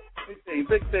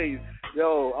 Big things.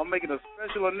 Yo, I'm making a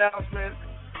special announcement.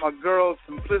 My girl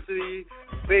Simplicity,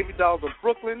 Baby Dolls of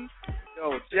Brooklyn.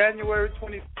 Yo, January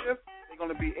 25th, they're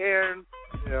going to be airing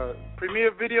their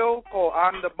premiere video called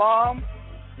On the Bomb.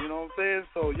 You know what I'm saying?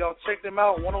 So y'all check them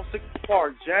out, 106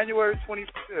 Park, January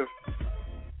 25th.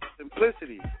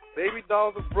 Simplicity, Baby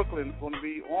Dolls of Brooklyn is going to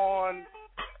be on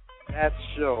that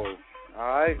show. All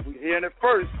right? We're hearing it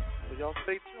first, so y'all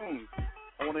stay tuned.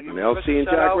 I want to give LC and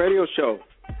Jack radio show.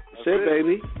 That's it,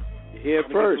 baby. You're here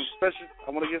first.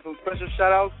 I want to give some special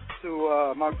shout-outs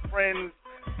to my friend's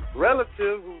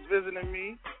relative who's visiting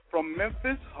me from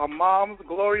Memphis, her mom's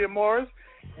Gloria Morris,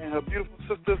 and her beautiful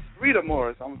sister Rita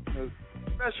Morris. I'm a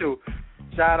special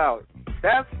shout-out.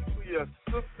 That's who your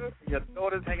sister and your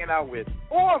daughter's hanging out with.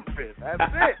 Cornbread. That's it. You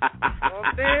know what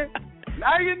I'm saying?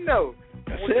 Now you know.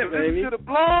 That's when it, you baby. listen to the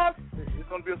blog, it's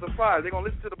going to be a surprise. They're going to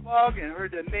listen to the blog and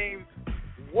heard their names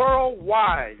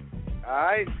worldwide. All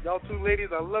right? Y'all two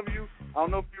ladies, I love you. I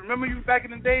don't know if you remember you back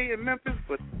in the day in Memphis,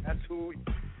 but that's who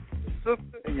your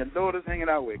sister and your daughter's hanging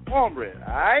out with. Cornbread,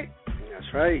 all right?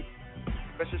 That's right.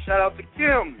 Special shout-out to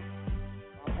Kim.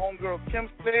 My homegirl Kim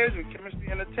Sledge with Chemistry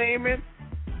Entertainment.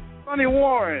 Sonny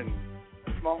Warren.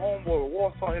 That's my homeboy with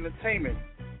Warsaw Entertainment.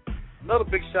 Another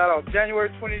big shout-out, January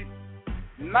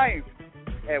 29th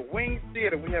at Wings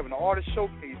Theater. We have an artist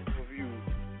showcase for you.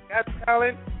 Got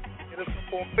talent? Hit us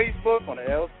up on Facebook on the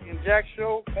LC and Jack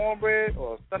Show, Cornbread,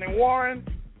 or Sonny Warren.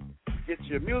 Get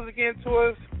your music into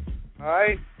us, all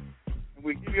right? And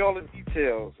we give you all the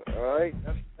details, all right?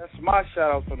 That's my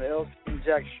shout-out from the LC and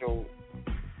Jack Show.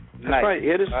 That's right.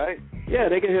 Hit us. All right? Yeah,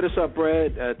 they can hit us up,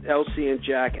 Brad, at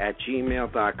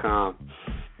lcandjack@gmail.com.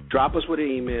 Drop us with an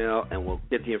email, and we'll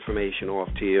get the information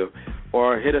off to you.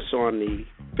 Or hit us on the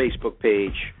Facebook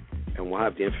page, and we'll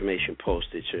have the information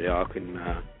posted so y'all can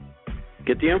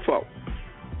get the info.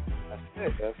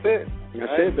 That's it.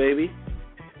 That's it, baby.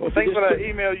 Well, thanks for that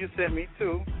email you sent me,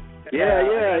 too. Yeah.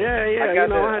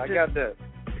 I got that.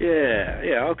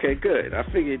 Yeah, okay, good. I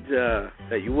figured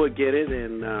that you would get it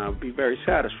and be very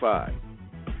satisfied.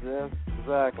 Yeah,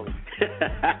 exactly.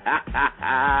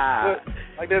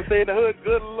 Like they say in the hood,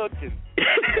 good looking.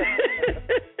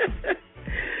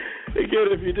 Again,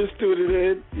 if you just tuned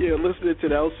in, you're listening to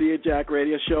the LC and Jack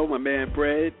radio show. My man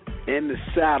Brad in the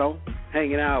saddle,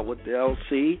 hanging out with the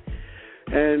LC.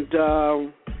 And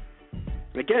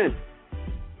again,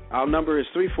 our number is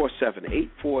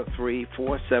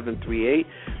 347-843-4738.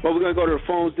 Well, we're going to go to the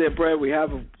phones there, Brad. We have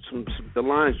the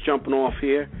lines jumping off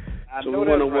here. So we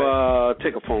want to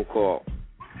take a phone call.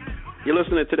 You're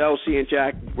listening to the LC and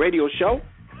Jack radio show.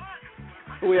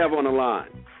 Who we have on the line?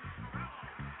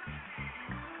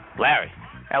 Larry.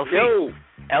 LC. Yo.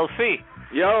 LC.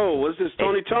 Yo, what's this?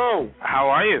 Tony Tone. How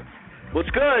are you? What's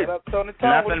good? What up, Tony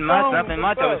Tone? Nothing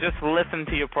much. I was just listening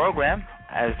to your program.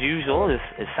 As usual,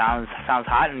 it sounds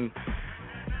hot and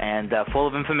full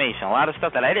of information. A lot of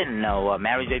stuff that I didn't know.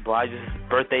 Mary J. Blige's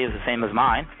birthday is the same as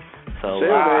mine. So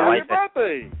happy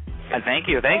birthday. Thank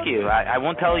you. I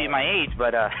won't tell you my age,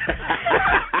 but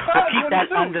keep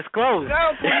that undisclosed.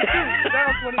 Down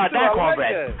 22. That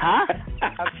cornbread. Like huh?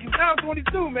 You sound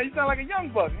 22, man. You sound like a young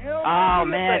buck. You know? Oh,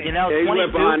 man, you know, 22. You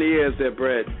went behind the ears there,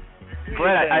 Brett.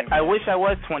 Brett, I wish I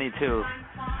was 22.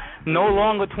 No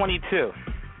longer 22.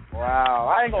 Wow.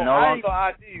 I ain't gonna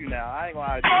ID you now.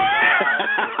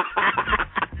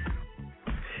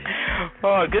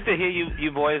 Oh, good to hear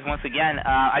you boys once again.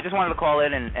 I just wanted to call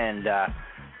in and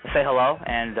say hello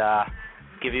and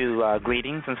give you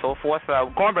greetings and so forth.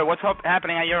 Cornbread, what's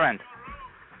happening at your end?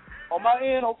 On my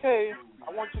end, okay.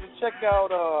 I want you to check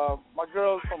out my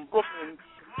girls from Brooklyn,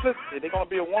 Simplicity. They're going to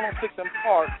be at 106 in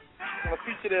Park. They're going to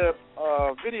feature their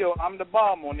video, I'm the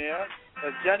Bomb, on there.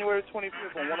 That's January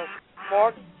 25th on 106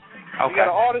 Park. Okay. We got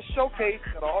an artist showcase.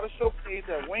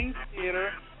 At Wings Theater,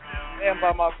 and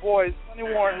by my boy Sonny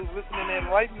Warren, who's listening in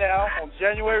right now on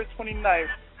January 29th.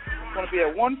 It's going to be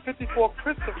at 154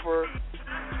 Christopher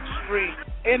Street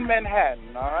in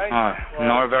Manhattan. All right.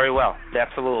 Know her very well.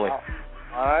 Absolutely. All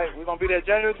right. We're going to be there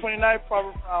January 29th,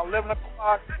 probably around 11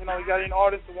 o'clock. You know, you got any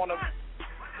artists that want to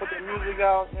put their music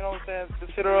out, you know what I'm saying,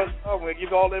 just hit us up. We'll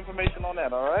give you all the information on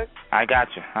that, all right? I got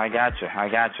you.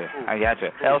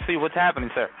 LC, what's happening,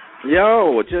 sir?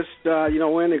 Yo, just,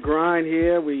 we're in the grind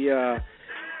here. We got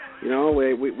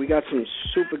some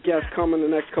super guests coming the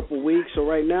next couple of weeks. So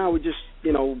right now we just,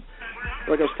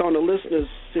 like I was telling the listeners,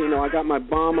 I got my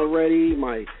bomber ready,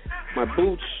 my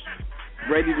boots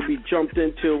ready to be jumped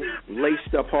into,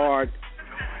 laced up hard,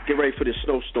 get ready for this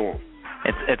snowstorm.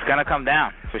 It's gonna come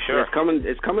down for sure. Yeah,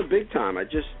 it's coming big time. I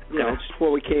just just before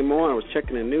we came on, I was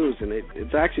checking the news, and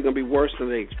it's actually gonna be worse than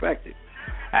they expected.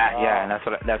 Yeah, and that's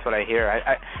what I hear.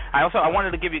 I also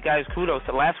wanted to give you guys kudos.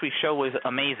 The last week's show was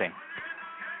amazing.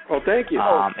 Oh, thank you.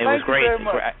 It was great.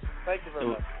 Thank you very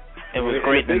much. It was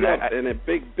great. And a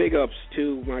big ups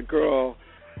to my girl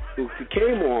who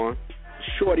came on,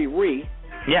 Shorty Ree.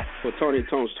 Yes. What Tony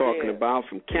Tone's talking about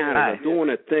from Canada, doing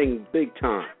a thing big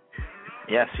time.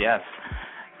 Yes.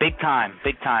 Big time,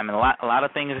 and a lot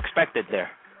of things expected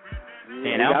there.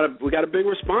 We got a big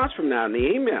response from that in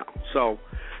the email. So,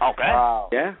 okay, wow.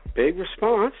 Yeah, big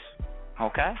response.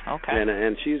 Okay. And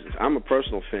I'm a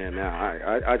personal fan now.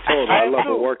 I told her I love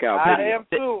the workout video. I am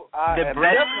too.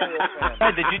 Brett,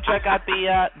 did you check out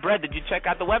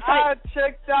the website? I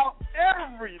checked out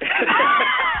everything.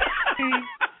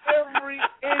 Every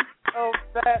inch of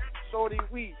that Shorty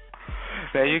Wheat.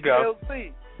 There you go.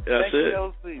 LC. That's it.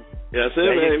 LC. That's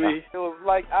it, baby. It was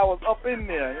like I was up in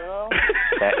there, you know?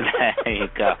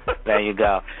 There you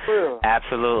go. Real.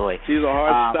 Absolutely. She's a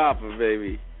hard stopper,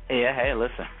 baby. Yeah, hey,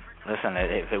 listen,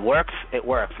 if it works,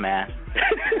 man.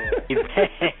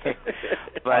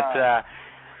 But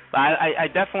I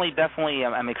definitely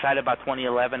I'm excited about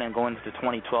 2011 and going into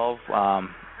 2012.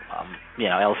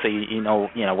 LC, you know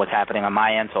what's happening on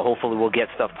my end, so hopefully we'll get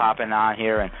stuff popping on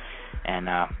here and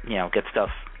get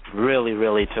stuff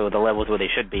really to the levels where they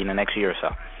should be in the next year or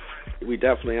so. We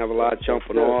definitely have a lot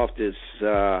jumping off. There's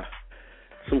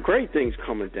some great things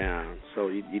coming down, so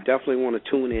you definitely want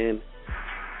to tune in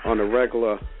on the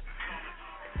regular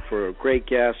for great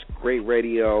guests, great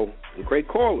radio, and great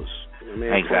callers.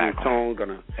 Exactly. Tone going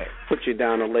to put you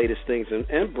down the latest things,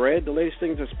 and Brad, the latest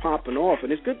things that's popping off.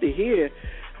 And it's good to hear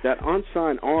that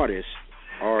unsigned artists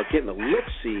are getting a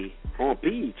look-see on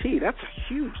BET. That's a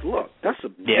huge look. That's a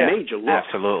major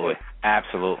look.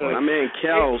 Absolutely. My man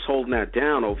Cal's holding that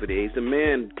down over there. He's the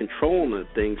man controlling the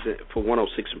things for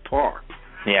 106 in Park.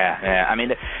 Yeah. I mean,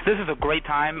 this is a great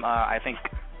time. I think,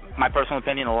 my personal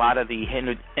opinion, a lot of the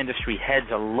industry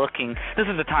heads are looking. This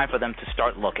is the time for them to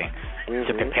start looking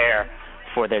to prepare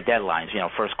for their deadlines.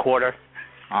 First quarter,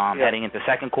 heading into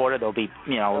second quarter, they'll be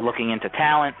looking into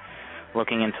talent,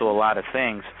 looking into a lot of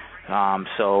things.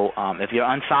 So if you're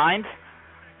unsigned,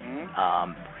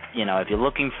 if you're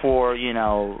looking for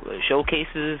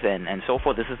showcases and so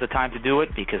forth, this is the time to do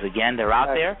it because again they're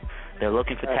out there, they're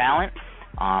looking for talent.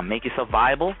 Make yourself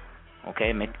viable,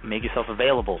 okay? Make yourself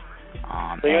available.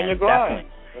 Stay on your grind.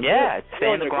 Stay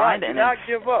on the grind and not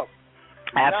give up.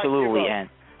 Absolutely, and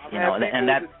and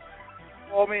that.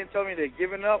 Call me and tell me they're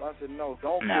giving up. I said no,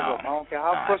 don't give up. I don't care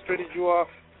how frustrated you are.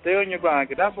 Stay on your grind,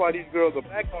 because that's why these girls are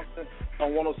back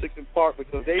on 106 in Park,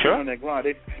 because they've been on their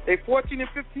grind. They're 14 and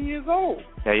 15 years old.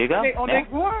 There you go. They're on their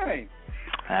grind.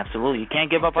 Absolutely. You can't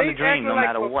give up on the dream no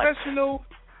matter what. Professional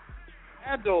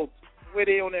adults, where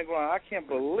they on their grind. I can't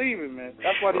believe it, man.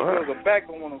 That's why these girls are back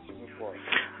on 106 in Park.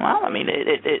 Well, I mean,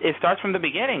 it starts from the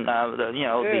beginning.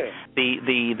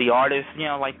 The artists,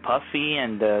 like Puffy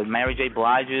and the Mary J.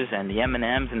 Bliges and the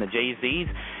Eminems and the Jay-Z's,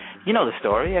 you know the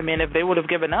story. I mean, if they would have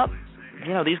given up,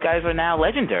 these guys are now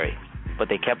legendary. But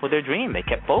they kept with their dream. They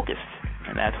kept focused.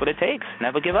 And that's what it takes.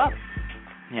 Never give up,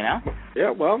 Yeah,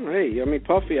 well, hey, I mean,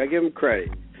 Puffy, I give him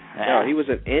credit. Yeah. He was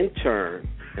an intern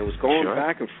and was going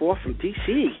back and forth from D.C.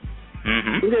 He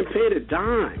didn't pay the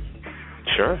dime.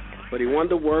 Sure. But he wanted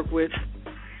to work with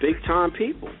big-time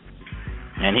people.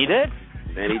 And he did.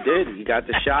 He got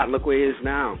the shot. Look where he is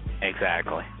now.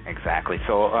 Exactly.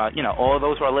 So, all of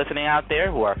those who are listening out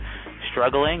there who are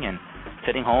struggling and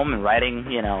sitting home and writing,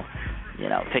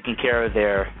 taking care of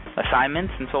their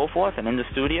assignments and so forth and in the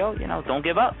studio, don't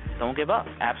give up.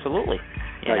 Absolutely.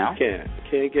 You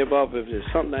can't give up. If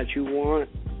there's something that you want,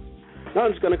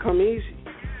 nothing's going to come easy.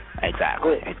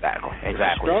 Exactly.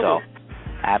 So,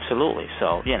 absolutely.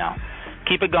 So,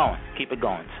 keep it going.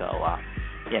 So,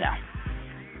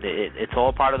 it's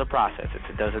all part of the process.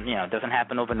 It doesn't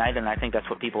happen overnight, and I think that's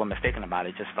what people are mistaken about.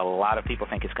 It just a lot of people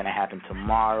think it's going to happen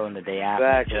tomorrow and the day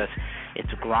after. Exactly.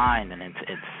 It's a grind, and it's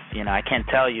I can't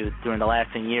tell you during the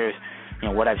last 10 years,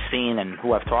 what I've seen and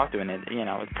who I've talked to, and it's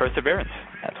perseverance.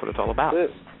 That's what it's all about.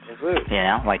 That's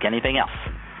it. Like anything else.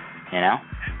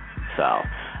 So.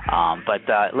 But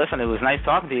listen, it was nice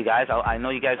talking to you guys. I know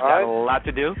you guys got a lot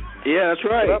to do. Yeah, that's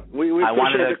right. Yep. We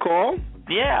appreciate the call.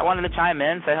 Yeah, I wanted to chime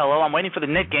in, say hello. I'm waiting for the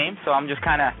Knick game, so I'm just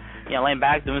kind of laying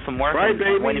back, doing some work. Right, and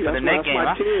baby. Waiting for the Knick game.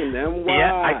 That's my team. Then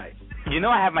why? Yeah,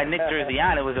 I have my Knick jersey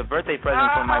on. It was a birthday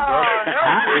present from my girl.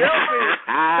 Help me.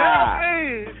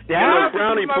 Yeah,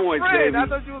 brownie points, baby. I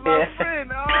thought you was my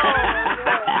friend.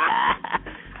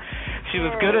 She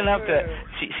was good enough to.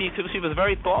 She was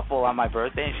very thoughtful on my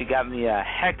birthday, and she got me a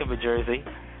heck of a jersey.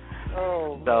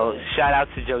 So shout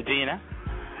out to Georgina.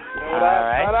 All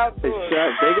right. Shout out to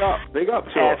her. Big up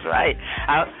to her. That's her. right.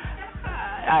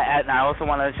 I also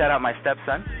want to shout out my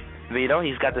stepson, Vito.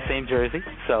 He's got the same jersey.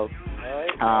 So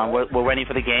we're ready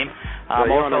for the game. So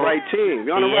you're on the right team.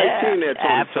 You're on the right team there,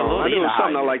 Tony. Absolutely. I knew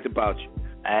something I liked about you.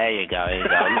 There you go.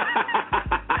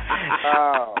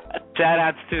 Shout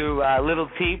outs to Little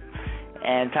T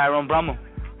and Tyrone Brummel,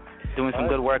 doing some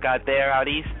good work out there, out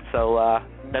east. So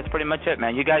that's pretty much it,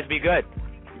 man. You guys be good.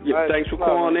 Yeah, thanks for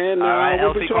calling in. All right,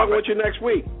 we'll be LC talking with you next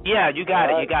week. Yeah, you got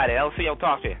it. You got it. LC, I'll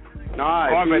talk to you. All right.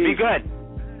 Cornbread, be good.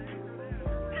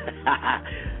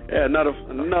 Yeah, another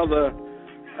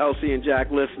LC and Jack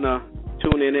listener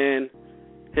tuning in,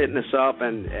 hitting us up,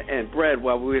 and Brad,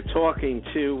 while we were talking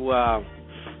to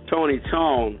Tony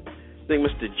Tone, I think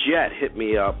Mr. Jet hit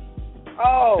me up.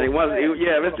 Oh,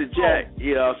 Mr. Jet.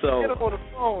 Yeah, so get him on the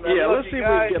phone. Let's see if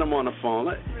we can get him on the phone.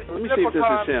 Let me see if this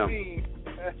is him.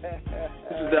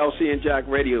 This is the LC and Jack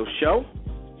radio show.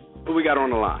 Who we got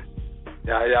on the line?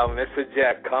 Yo, Mr.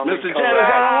 Jack, come. Mr. Jet is on the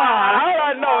line. How did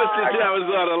I know Mr. Jet was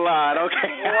on the line?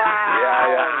 Okay. Wow.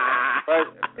 Yeah.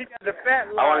 First, he got the fat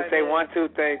line. I want to say one,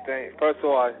 two things. First of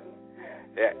all,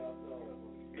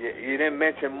 you didn't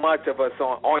mention much of us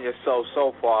on your show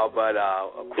so far, but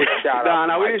a quick shout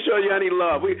out. No, we didn't show you any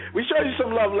love. We showed you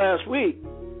some love last week.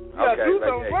 Okay, do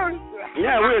some first.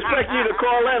 Yeah, we were expecting you to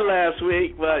call in last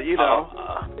week, but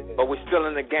but we're still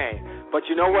in the game. But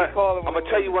you know what? I'm going to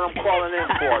tell you what I'm calling in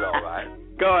for, though, right?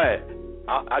 Go ahead.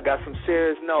 I got some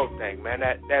serious note thing, man.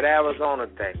 That Arizona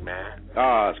thing, man.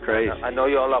 Oh, it's crazy. I know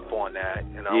you're all up on that,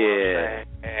 you know what I'm saying?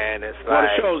 And it's the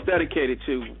show's dedicated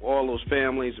to all those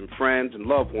families and friends and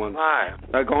loved ones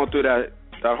that are going through that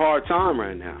hard time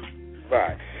right now.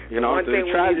 Right. One thing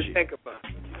we need to think about.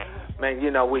 Man,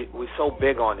 we so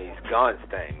big on these guns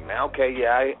thing, man. Okay,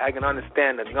 yeah, I can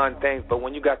understand the gun thing, but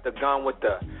when you got the gun with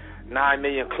the 9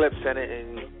 million clips in it,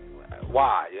 and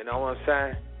why? You know what I'm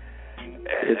saying?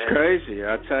 It's crazy,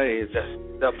 I tell you. It's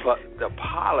the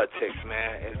politics,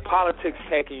 man. Is politics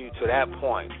taking you to that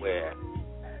point where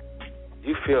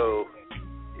you feel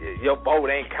your vote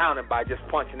ain't counted by just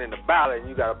punching in the ballot, and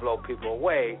you got to blow people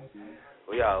away?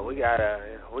 We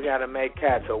gotta make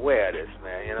cats aware of this,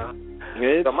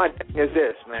 man. So my thing is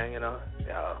this, man.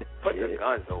 Put the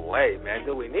guns away, man.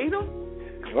 Do we need them?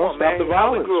 Come on, man. The violence.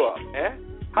 How we grew up, man.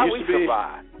 How we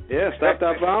survived. Yeah, stop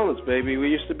that violence, baby. We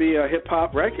used to be a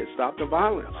hip-hop record. Stop the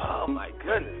violence. Oh, my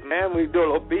goodness, man. We do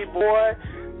a little B-boy,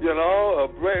 a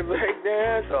break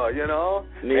dance, or,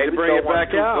 Need to bring it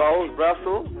back out. Blows,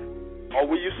 wrestle. Or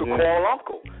we used to call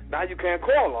uncle. Now you can't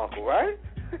call uncle, right?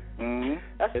 Mm-hmm.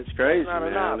 It's crazy, not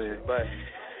an option, but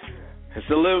it's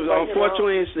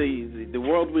unfortunately, it's the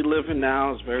world we live in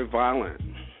now is very violent,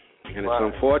 and it's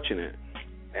unfortunate.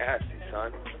 Nasty,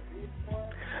 son.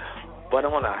 But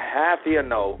on a happier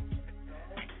note,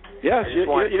 yes,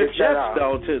 your Jets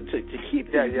though to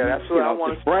keep that's what I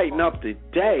want to brighten up the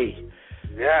day.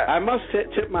 Yeah, I must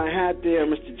tip my hat there,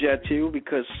 Mr. Jet, to you,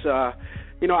 because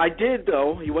I did,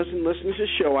 though. He wasn't listening to the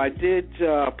show. I did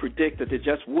predict that the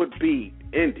Jets would beat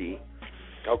Indy.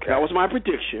 Okay. That was my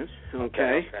prediction.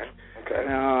 Okay.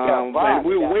 But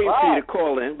we were waiting for you to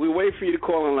call in. We were waiting for you to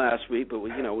call in last week, but we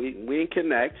didn't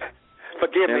connect.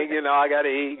 Forgive me, I got to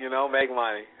eat, make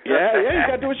money. Yeah, you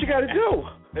got to do what you got to do.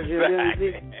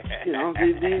 Exactly.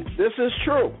 This is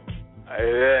true.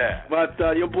 Yeah. But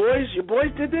your boys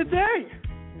did their thing.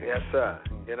 Yes, sir.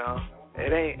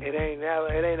 It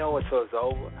ain't over till it's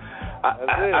over.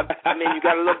 I mean, you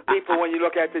got to look deeper when you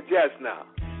look at the Jets now.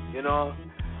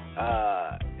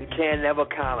 You can't never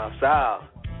count us out.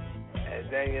 And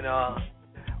then,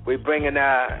 we bringing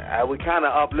we kind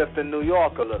of uplifting New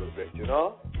York a little bit,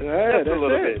 Yeah, just a little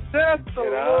bit. Just a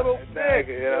little bit.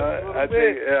 I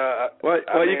think.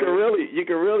 You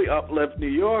can really uplift New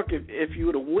York if you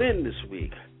were to win this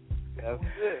week. That's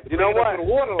it. You know what? To the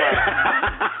waterline.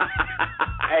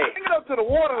 Hey, bring it up to the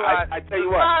waterline. I tell you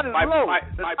what, my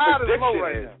prediction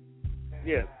right is, now.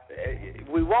 Yes,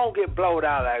 we won't get blowed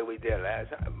out like we did last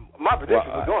time. My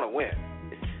prediction, we're going to win.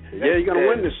 Yeah, you're going to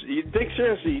win this. You think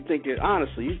seriously? You think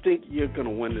honestly? You think you're going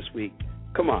to win this week?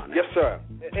 Come on. Yes, sir.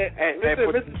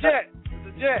 Mr. Jet.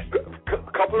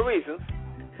 Couple of reasons.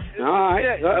 All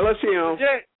right, let's see him. Mr.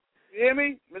 Jet, you hear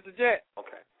me, Mr. Jet?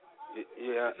 Okay.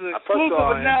 Yeah. It's an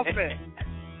exclusive announcement.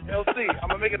 LC, I'm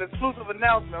gonna make an exclusive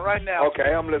announcement right now.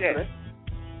 Okay, I'm listening. Jet,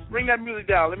 bring that music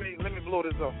down. Let me blow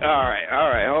this up. All right.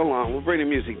 Hold on. We'll bring the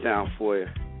music down for you.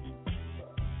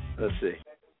 Let's see.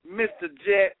 Mr.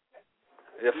 Jet.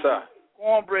 Yes, sir.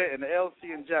 Cornbread and the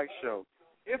LC and Jack show.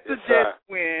 If the Jets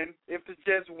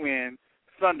win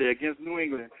Sunday against New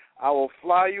England, I will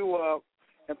fly you up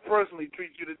and personally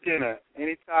treat you to dinner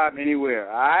anytime, anywhere.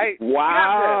 All right?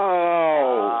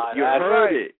 Wow. You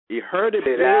heard it. You heard it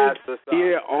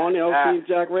here on the LC and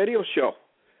Jack radio show.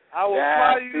 I will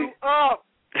fly you up.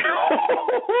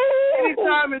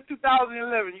 Anytime in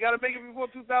 2011. You got to make it before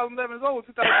 2011 is over.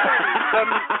 2012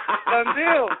 done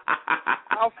deal.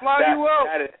 I'll fly you up.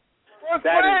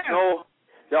 That is no.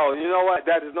 Yo, you know what?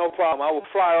 That is no problem. I will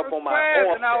fly up on my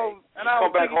own and I'll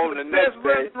come back home the next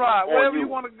day. Wherever you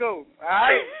want to go. All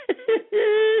right?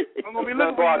 I'm going to be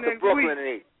looking for you next Brooklyn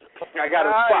week. I got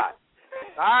a spot.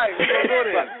 All right, we're going to go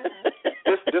there.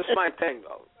 This is my thing,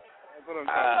 though.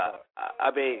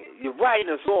 I mean, you're writing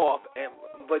us off,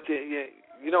 but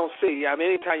you don't see. I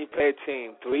mean, anytime you play a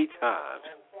team 3 times,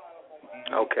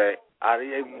 okay,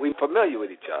 we familiar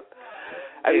with each other.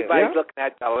 Everybody's looking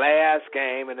at the last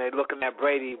game, and they're looking at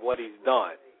Brady, what he's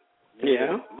done.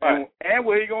 Yeah. And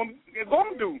what he's going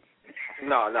to do.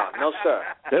 No, sir.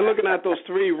 They're looking at those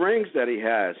 3 rings that he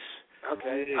has.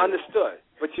 Okay, understood.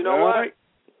 But you know what?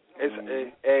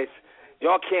 It's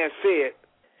y'all can't see it,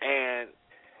 and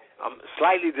I'm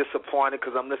slightly disappointed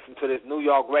because I'm listening to this New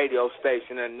York radio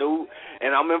station, and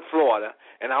I'm in Florida,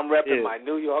 and I'm repping my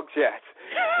New York Jets.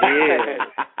 Yeah.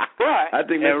 But I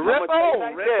think rip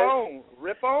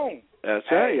on.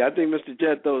 That's right. I think Mr.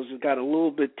 Jet, though, has got a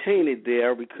little bit tainted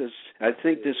there because I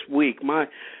think this week,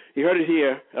 you heard it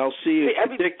here, LC is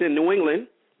predicting New England,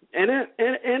 and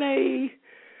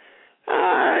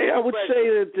I would say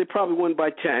that they probably win by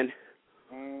 10,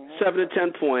 7 to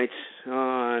 10 points,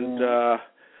 and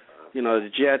the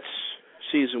Jets'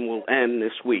 season will end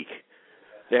this week.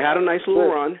 They had a nice little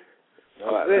run.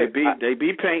 They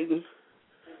beat Peyton.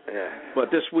 Yeah.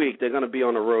 But this week, they're going to be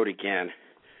on the road again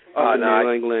in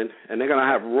New England, and they're going to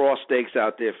have raw steaks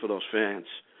out there for those fans.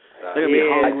 They're going to be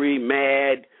hungry,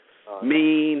 mad,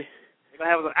 mean. They're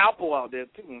going to have an apple out there,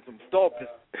 too, and some dolphins.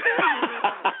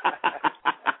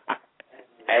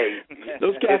 Hey,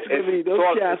 those cats are going to be...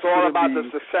 It's all about the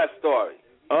success story.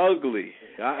 Ugly.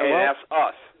 That's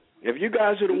us. If you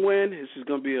guys are to win, this is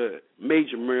going to be a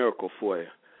major miracle for you.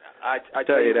 I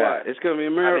tell you that. It's going to be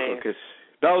a miracle because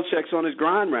Belichick's on his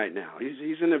grind right now.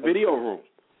 He's in the video room.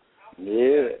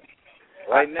 Yeah.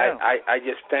 Right now. I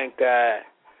just think that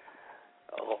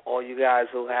all you guys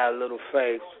who have a little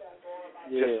faith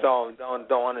just don't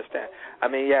understand. I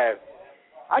mean,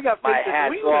 I got my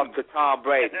hats off to Tom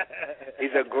Brady.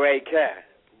 He's a great cat.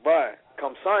 But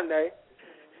come Sunday,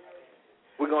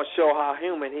 we're going to show how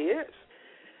human he is.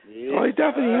 Yeah. Oh, he's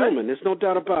definitely human. There's no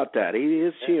doubt about that. He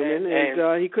is human,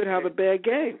 and he could have a bad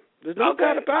game. There's no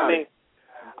doubt about it.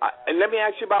 And let me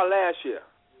ask you about last year.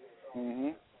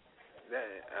 Mm-hmm.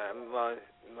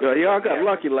 Y'all got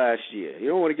lucky last year. You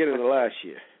don't want to get into last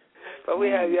year. But we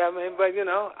had, okay.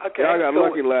 Y'all got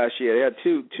lucky last year. They had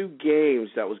two games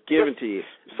that was given to you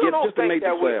just to make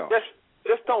the playoffs.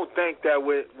 Just don't think that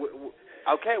we're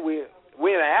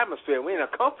in an atmosphere. We're in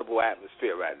a comfortable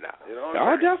atmosphere right now. You know what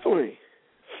I'm saying? Definitely.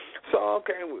 So,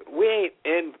 we ain't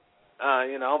in,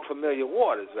 unfamiliar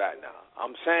waters right now.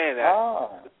 I'm saying that.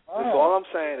 All I'm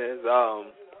saying is,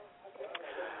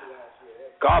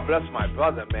 God bless my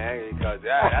brother, man, because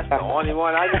that's the only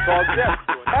one I can call Jeff.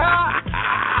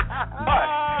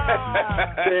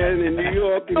 Saying in New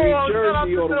York and New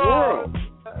Jersey or the world.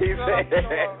 He's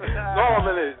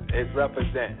Norman is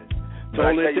representing.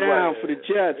 Tone it down for the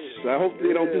Jets. I hope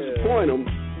they don't disappoint them.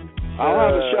 I'll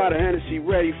have a shot of Hennessy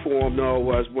ready for them, though,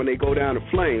 when they go down to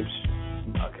Flames.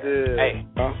 Okay. Hey.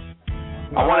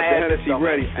 I want the Hennessy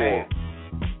ready for them.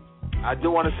 I do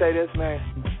want to say this, man.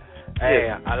 Hey,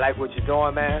 I like what you're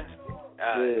doing, man.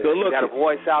 You got a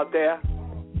voice out there.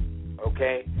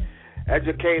 Okay?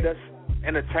 Educate us,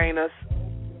 entertain us.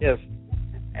 Yes.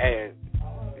 And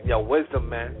your wisdom,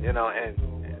 man, and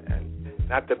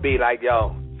not to be like,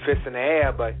 fist in the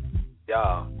air, but,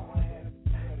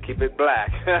 keep it black.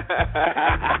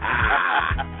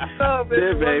 Yeah,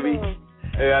 baby.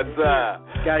 Yes, sir.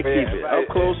 Gotta keep it up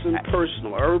close and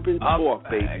personal, urban talk,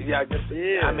 baby.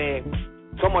 I mean,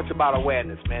 so much about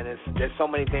awareness, man. There's so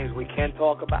many things we can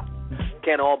talk about.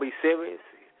 Can't all be serious.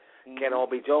 Can't all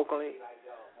be jokingly.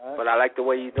 But I like the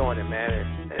way you're doing it, man,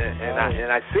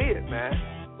 and I see it, man.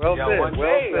 Well said. One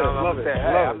day, Love it.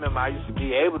 I remember I used to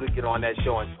be able to get on that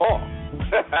show and talk.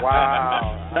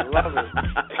 Wow, I love it.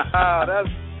 Wow, that's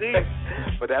deep.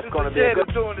 But that's going to be a good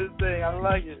doing this thing. I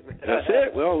like it. That's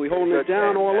it. Well, we holding it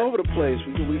down all over the place.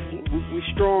 We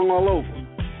strong all over.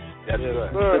 That's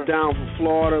good. We're down from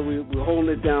Florida. We're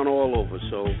holding it down all over.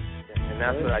 So. And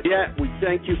that's what I we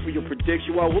thank you for your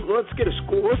prediction. Well, let's get a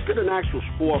score. Let's get an actual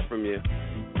score from you.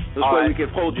 This way we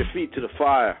can hold your feet to the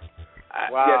fire.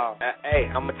 Wow. Yes, hey,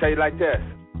 I'm going to tell you like this,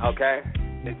 okay?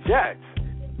 The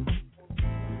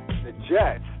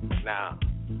Jets, now,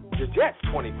 the Jets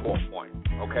 24 points,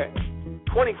 okay?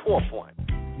 24 points.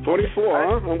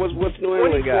 24, huh? And what's New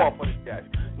England got? 24 for the Jets.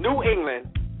 New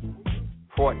England,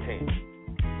 14.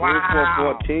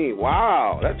 Wow. 14.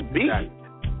 Wow, that's a beat.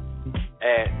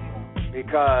 And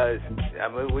because, I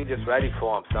mean, we just ready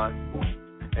for them, son.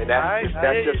 And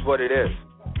that's just what it is.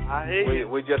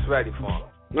 We're just ready for them.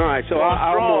 All right, so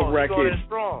I'm on record.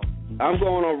 I'm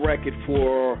going on record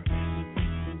for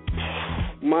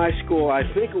my score. I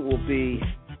think it will be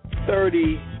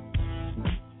 30-20.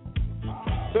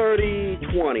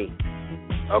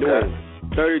 Okay.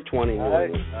 30-20. All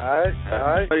right.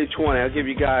 30-20. I'll give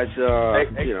you guys, a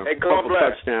couple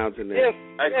touchdowns in there.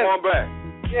 Yes. Cornbread.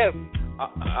 Yes.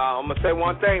 I'm going to say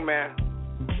one thing, man.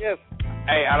 Yes.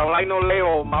 Hey, I don't like no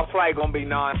layover. My flight going to be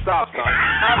non-stop, son.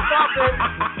 Non-stop, baby.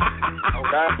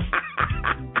 Okay?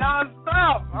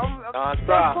 Non-stop.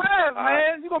 Non-stop. Class,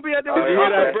 man. You going to be at there. Did you hear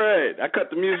that, Brad? I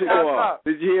cut the music off.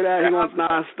 Did you hear that? He wants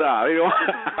non-stop.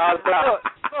 Non-stop.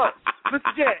 Look,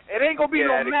 Mr. Jet, it ain't going to be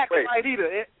no Max flight either.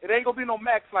 It ain't going to be no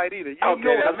Max flight either. You know what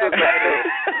the Max flight is.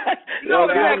 You know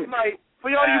what the Max flight. For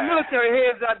all you military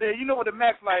heads out there, you know what the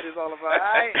Max flight is all about, all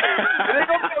right? It ain't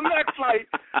going to be a Max flight.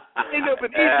 End up in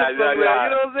Egypt somewhere,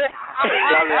 you know what I'm saying?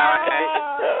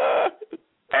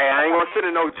 Hey, I ain't going to sit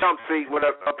in no jump seat with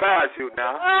a parachute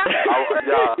now.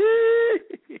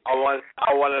 I want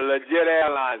a legit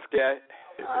airline, kid.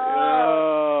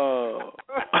 Oh.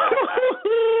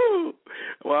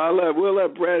 Well, we'll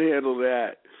let Brett handle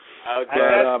that.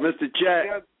 Okay. But, Mr.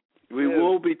 Jack, we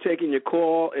will be taking your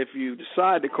call if you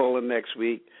decide to call in next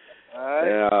week.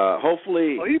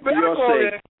 Hopefully, for your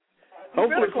sake.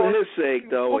 Hopefully, for his sake,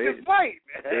 though,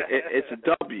 it's a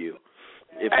W.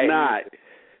 If not,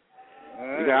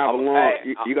 you're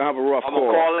gonna have a rough call. I'm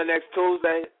gonna call in next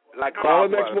Tuesday. Call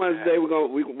in next Wednesday. We're gonna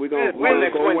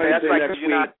go Wednesday next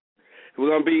week.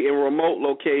 We're gonna be in a remote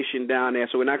location down there,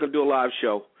 so we're not gonna do a live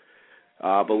show,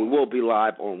 but we will be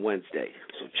live on Wednesday.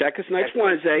 So check us next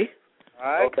Wednesday. All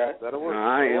right. Okay. That'll work. All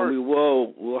right, and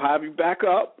we'll have you back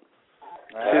up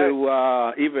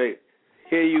to either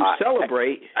hear you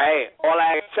celebrate. Hey,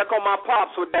 check on my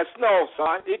pops with that snow,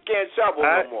 son. He can't shovel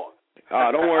no more.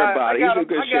 Don't worry about it. He's in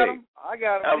good shape. I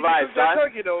got him. All right, son.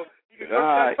 Turkey, though. Hey,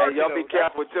 y'all be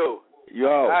careful, too.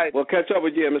 We'll catch up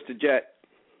with you, Mr. Jet.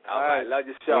 All right, love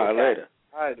your show. All right, later.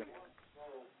 All right.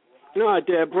 All right,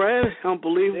 there, Brad.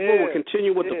 Unbelievable. Yeah. We'll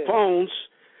continue with the phones.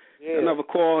 Yeah. Another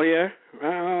call here.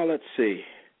 Let's see.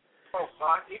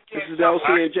 This is the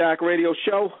LCandjack Radio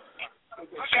Show.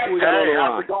 We got on the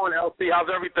line. How's it going, LC? How's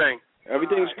everything?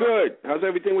 Everything's good. How's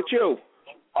everything with you?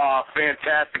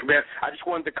 Fantastic, man. I just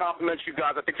wanted to compliment you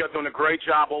guys. I think you're doing a great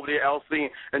job over there, LC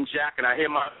and Jack. And I hear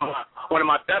one of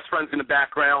my best friends in the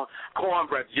background,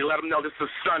 Cornbread. You let him know this is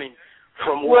Sonny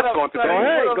from what's going to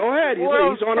be. Go ahead.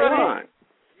 He's on the line.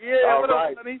 Yeah, what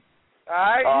up, Sonny? All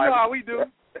right, you know how we do.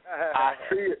 I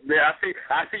see it, man.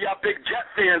 I see y'all big Jet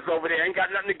fans over there. Ain't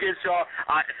got nothing against y'all.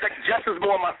 Jets is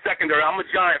more my secondary. I'm a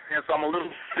Giant fan, so I'm a little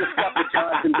disgusted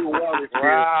Giants can do well this year.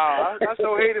 Wow, I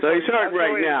so hate it. So he's hurt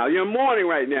right now. You're in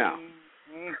mourning right now.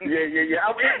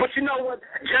 Yeah. But you know what,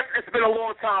 Jets? It's been a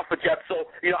long time for Jets, so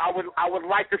I would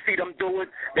like to see them do it.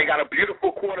 They got a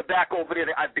beautiful quarterback over there.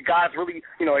 The guy's really,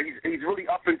 he's really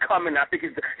up and coming. I think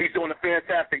he's doing a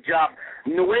fantastic job.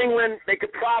 New England, they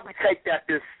could probably take that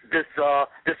this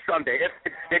Sunday.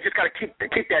 They just got to keep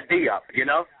that D up,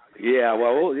 Yeah,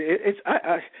 well,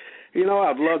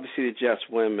 I'd love to see the Jets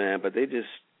win, man, but they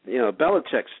just,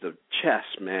 Belichick's the chess,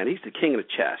 man. He's the king of the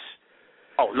chess.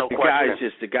 Oh, no question.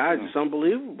 The guy's just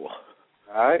unbelievable.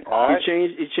 All right.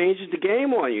 He changes the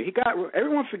game on you.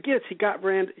 Everyone forgets he got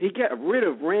rid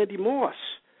of Randy Moss,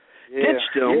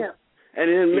 ditched him, and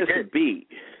then missed a beat.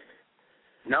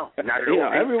 No, not at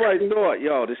all. Everybody thought,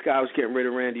 this guy was getting rid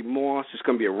of Randy Moss. It's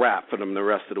going to be a wrap for them the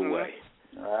rest of the way.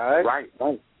 All right.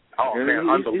 Oh, man,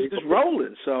 unbelievable. He's just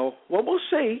rolling. So, we'll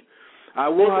see. I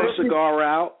will have a cigar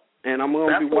out, and I'm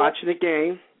going to be watching the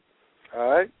game. All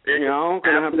right. I'm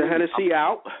going to have the Hennessy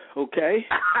out, okay?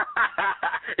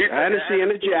 Hennessy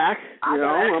and the Jack.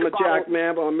 I'm a Jack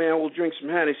man, but a man will drink some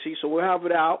Hennessy, so we'll have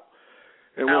it out.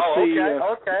 And we'll see.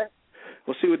 Okay.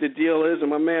 We'll see what the deal is.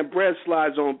 And my man Brett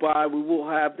slides on by. We will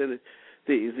have the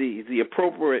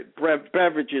appropriate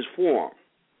beverages for him.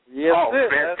 Yes,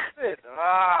 that's it.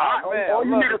 Man, all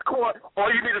you need is cornbread,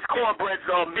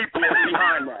 meatballs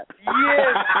behind that.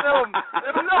 Yes,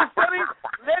 let them know, Sonny.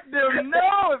 Let them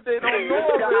know if they don't know.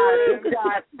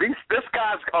 This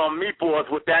guy's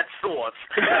meatballs with that sauce.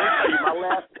 Let me tell you, my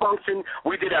last function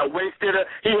we did at Waste Theater,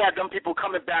 he had them people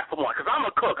coming back for more. Because I'm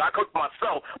a cook. I cook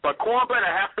myself. But cornbread,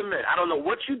 I have to admit, I don't know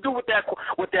what you do with that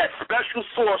special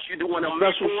sauce you do in a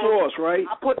special sauce, right?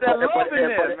 I put that love in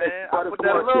there, man. I put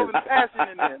that love and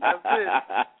passion in there. That's it.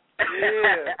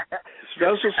 Yeah.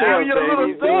 Special sauce,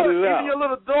 baby. Even your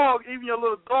little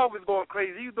dog is going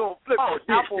crazy. He's doing flips.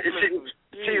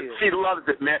 She loves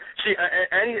it, man.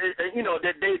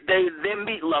 They're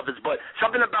meat lovers, but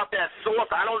something about that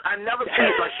sauce, I never see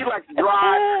it. Like, she likes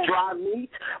dry meat,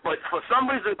 but for some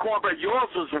reason, cornbread, yours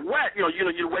was wet. The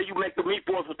way you make the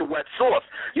meatballs with the wet sauce.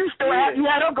 You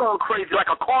had her going crazy like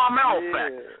a Carmelo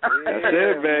effect. That's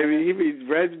it, baby. He be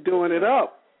ready doing it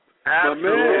up.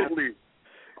 Absolutely.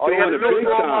 All you have to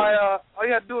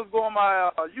do is go on my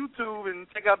YouTube and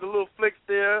check out the little flicks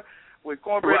there with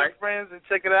Cornbread and Friends and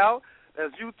check it out.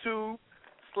 That's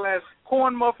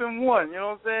YouTube/CornMuffin1. You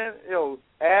know what I'm saying?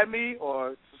 Add me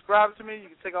or subscribe to me.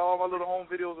 You can check out all my little home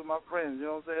videos with my friends. You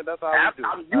know what I'm saying? That's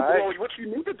how we do it. What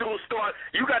you need to do is start.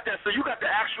 You got the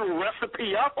actual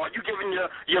recipe up? Are you giving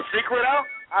your secret out?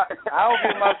 I don't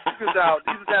give my secrets out.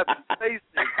 These are that tasty.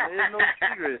 There ain't no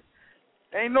secret.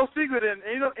 Ain't no secret in,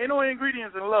 ain't no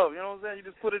ingredients in love. You know what I'm saying? You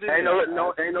just put it in. Ain't no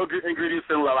ingredients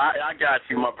in love. I got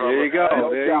you, my brother. There you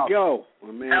go. My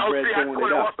man LC, Brett doing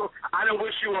it up. I didn't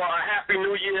wish you a happy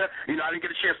New Year. I didn't get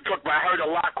a chance to talk, but I heard a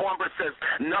lot. Cornbread says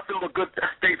nothing but good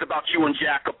things about you and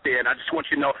Jack up there, and I just want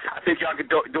you to know, I think y'all are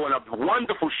doing a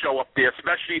wonderful show up there,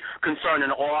 especially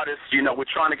concerning artists. We're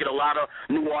trying to get a lot of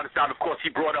new artists out. Of course, he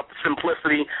brought up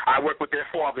Simplicity. I work with their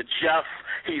father, Jeff.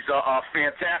 He's a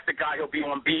fantastic guy. He'll be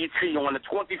on BET on the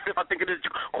 25th, I think it is.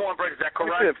 Cornbread, is that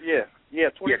correct? 25th,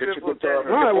 yeah, 25th. All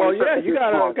right, well, you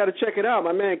gotta check it out.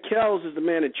 My man Kells is the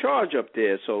man in charge up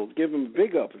there, so give him a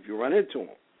big up if you run into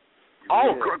him.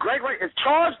 Oh, great. Is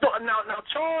Charles now?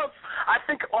 Charles, I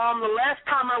think the last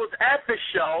time I was at this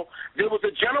show, there was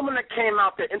a gentleman that came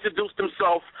out that introduced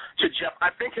himself to Jeff. I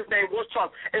think his name was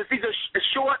Charles. Is he the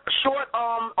short,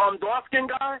 dark-skinned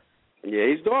guy? Yeah,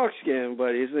 he's dark-skinned,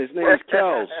 but his name is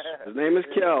Kells. His name is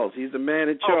Kells. He's the man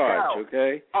in charge,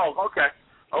 okay? Oh, okay.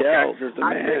 Kells is the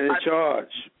man in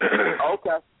charge.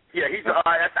 Okay. Yeah, he's.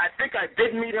 I think I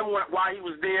did meet him while he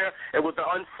was there. It was an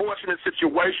unfortunate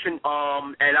situation,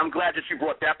 and I'm glad that you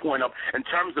brought that point up in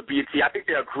terms of BET. I think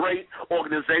they're a great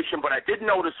organization, but I did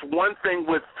notice one thing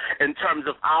in terms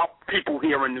of our people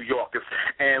here in New York.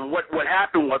 And what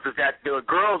happened was that the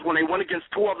girls, when they went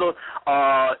against two other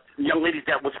young ladies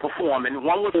that was performing,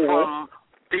 one was from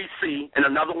D.C. and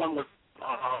another one was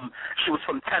she was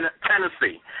from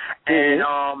Tennessee,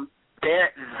 and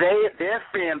their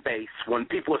fan base, when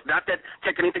people, it's not that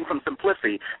take anything from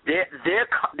Simplicity, their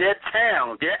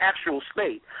town, their actual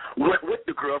state went with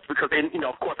the girls because they,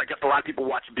 of course, I guess a lot of people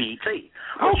watch BET.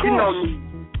 But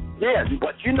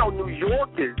but New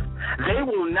Yorkers, they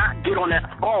will not get on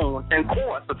that phone and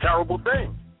call us a terrible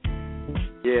thing.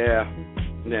 Yeah.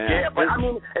 Yeah, but I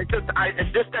mean, it's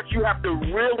just that you have to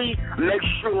really make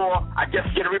sure, I guess,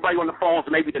 get everybody on the phones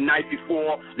maybe the night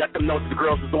before, let them know that the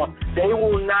girls is on. They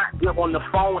will not get on the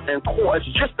phone and call. It's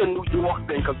just a New York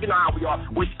thing because you know how we are.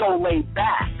 We're so laid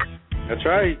back. That's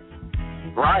right.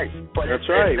 Right. But that's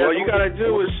right. Well, you got to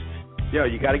do is,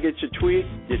 you got to get your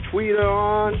Twitter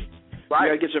on.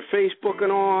 Right. You got to get your Facebooking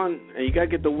on, and you got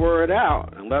to get the word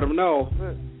out and let them know.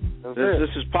 This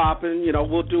is popping.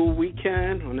 We'll do what we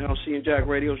can on the LCandjack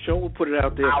Radio Show. We'll put it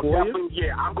out there for you.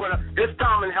 Yeah, I'm gonna. This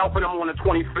time in helping them on the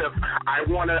 25th, I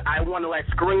wanna like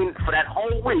screen for that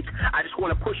whole week. I just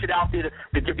wanna push it out there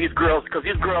to give these girls, because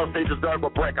these girls, they deserve a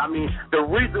break. I mean, the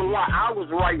reason why I was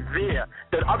right there,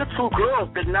 the other two girls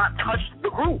did not touch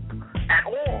the group at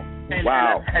all.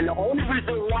 And the only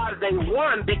reason why they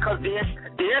won because their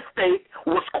state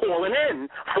was calling in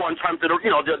in terms of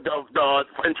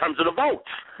in terms of the votes.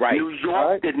 Right. New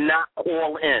York did not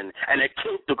call in, and it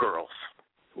killed the girls.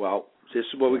 Well, this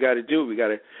is what we got to do. We got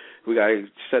to we got to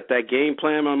set that game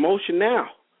plan in motion now.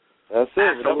 That's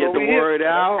it. Get the word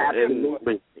out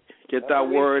Absolutely. and get that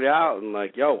word out and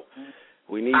like, yo,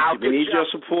 we need your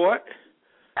support.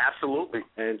 Absolutely.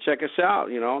 And check us out.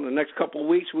 You know, in the next couple of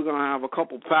weeks, we're going to have a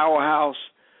couple powerhouse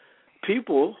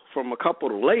people from a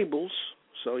couple of labels.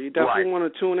 So you definitely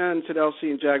want to tune in to the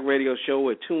LCandjack radio show.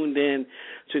 We're tuned in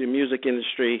to the music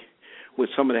industry with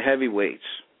some of the heavyweights.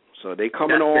 So they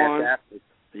coming on. Fantastic.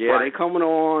 Yeah, they coming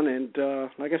on, and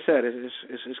like I said,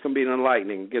 it's going to be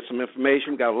enlightening. Get some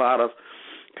information. We got a lot of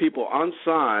people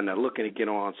unsigned that are looking to get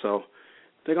on. So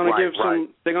they're going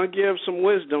to give some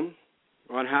wisdom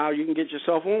on how you can get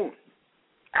yourself on.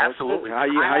 Absolutely. How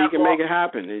you can make it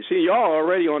happen. And see, y'all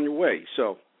already on your way.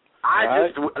 So.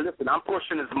 Listen, I'm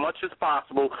pushing as much as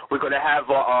possible. We're going to have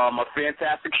a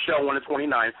fantastic show on the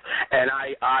 29th, and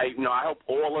I hope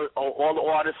all the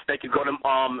artists, they can go to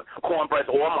Cornbread's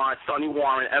or mine, Sonny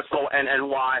Warren, SONNY,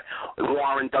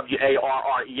 Warren, WARREN.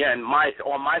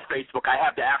 On my Facebook, I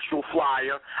have the actual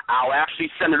flyer. I'll actually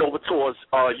send it over towards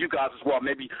you guys as well.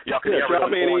 Maybe y'all can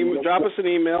drop us an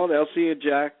email,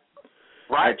 LCandjack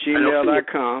at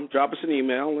gmail.com. Drop us an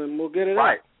email, and we'll get it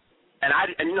out. And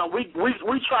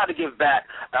we try to give back.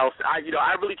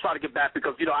 I really try to give back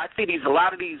because I see a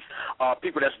lot of these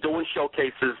people that's doing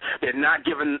showcases. They're not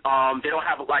giving. They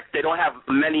don't have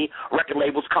many record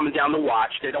labels coming down to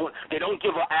watch. They don't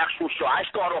give an actual show. I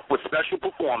start off with special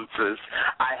performances.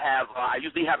 I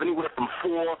usually have anywhere from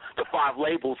 4 to 5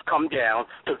 labels come down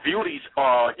to view these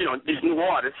these new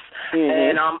artists.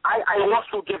 Mm-hmm. And I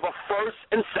also give a first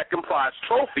and second prize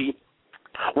trophy.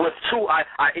 With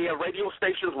I air radio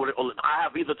stations. I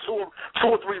have either two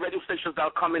or three radio stations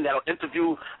that'll come in that'll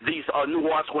interview these new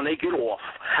artists when they get off.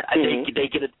 Mm-hmm. They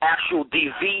get an actual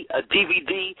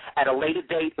DVD at a later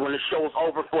date when the show is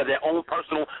over for their own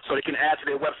personal, so they can add to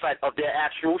their website of their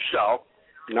actual show.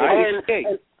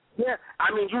 Nice. Yeah,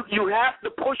 I mean, you have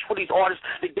to push for these artists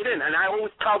to get in, and I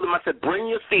always tell them, I said, bring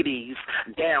your CDs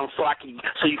down so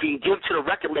you can give to the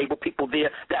record label people there.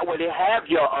 That way, they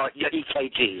have your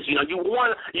EKGs. You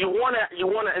want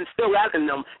to instill that in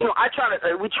them. We try to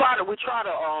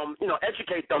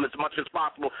educate them as much as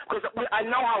possible because I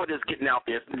know how it is getting out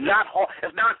there. It's not hard.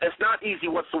 It's not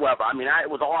easy whatsoever. I mean, it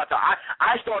was a hard time.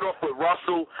 I started off with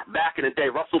Russell back in the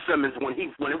day, Russell Simmons when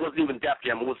it wasn't even Def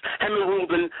Jam. It was him and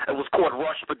Rubin. It was called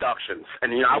Rush Productions,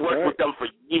 and I worked with them for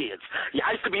years. Yeah,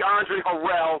 I used to be Andre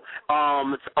Harrell,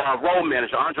 role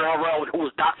manager. Andre Harrell, who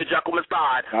was Dr. Jekyll, Mr.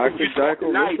 Hyde. Dr.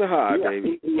 Jekyll, Mr. Hyde,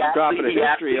 baby. Dropping the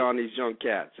history on these young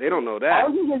cats. They don't know that.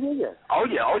 Oh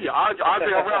yeah.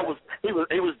 Andre Harrell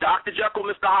was Dr. Jekyll,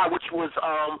 Mr. Hyde, which was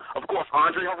of course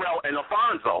Andre Harrell and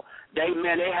Alfonso. They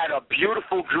had a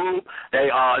beautiful group.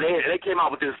 They came out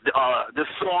with this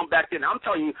song back then. I'm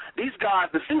telling you, these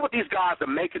guys, to see what these guys are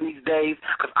making these days,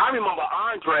 because I remember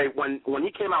Andre when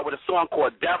he came out with a song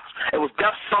called Def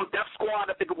Squad,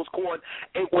 I think it was called.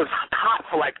 It was hot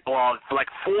for like 4 or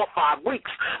 5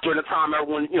 weeks during the time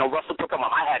when Russell put them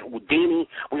up. I had Houdini.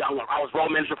 I was role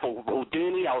manager for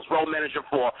Houdini. I was role manager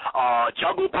for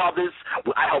Jungle Brothers.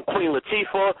 I helped Queen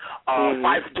Latifah,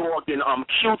 Phife Dawg, and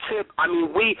Q-Tip. I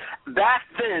mean, back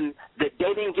then, they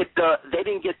didn't get the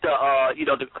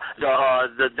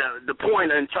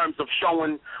point in terms of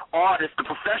showing artists the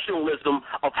professionalism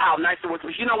of how nice it was.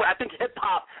 Because I think hip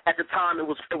hop at the time it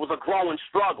was a growing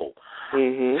struggle.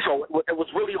 Mm-hmm. So it was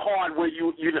really hard where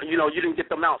you didn't get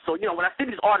them out. So when I see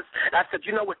these artists, I said,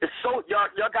 it's so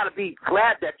y'all got to be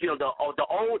glad that the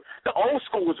old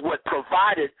school is what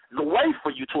provided the way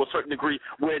for you to a certain degree.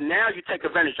 Where now you take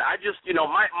advantage. I just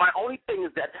my only thing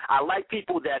is that I like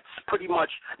people that's pretty much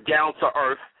down to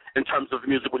earth in terms of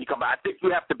music when you come out. I think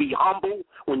you have to be humble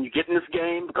when you get in this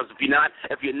game because if you're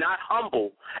not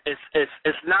humble,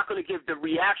 it's not going to give the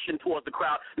reaction towards the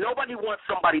crowd. Nobody wants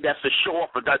somebody that's a show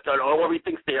off or already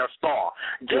thinks they're a star.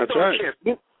 Give them a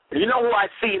chance. You know who I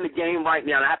see in the game right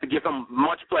now, and I have to give him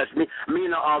much pleasure. Me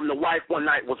and the wife one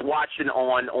night was watching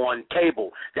on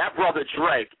cable. That brother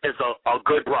Drake is a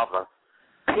good brother.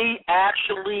 He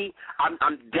actually, I'm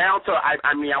down to. I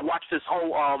watched his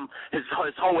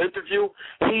whole interview.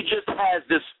 He just has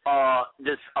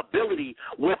this ability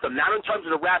with him, not in terms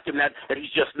of the rapping that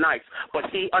he's just nice, but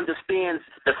he understands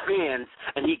the fans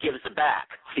and he gives it back.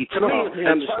 See, to me, he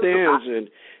understands and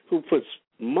who puts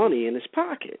money in his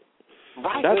pocket.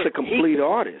 Right. That's a complete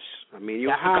artist. I mean, you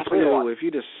have to, if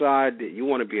you decide that you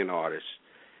want to be an artist,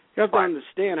 you have to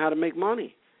understand how to make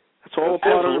money. That's all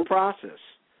part of the process.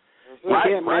 You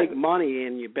can't make money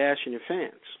and you're bashing your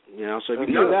fans. So if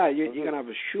you do that, you're going to have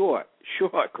a short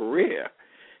career.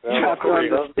 You have to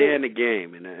understand the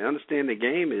game. And understand the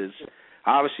game is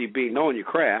obviously knowing your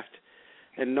craft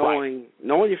and knowing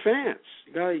your fans.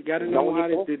 You got to know how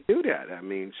to do that. I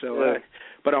mean, so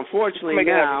but unfortunately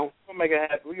now we're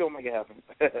gonna make it happen.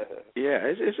 Yeah,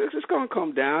 it's gonna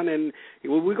come down, and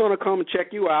we're gonna come and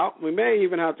check you out. We may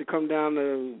even have to come down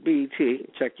to BET and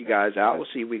check you guys out. We'll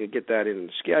see if we can get that in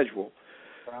the schedule.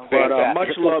 But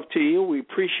much love to you. We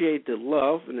appreciate the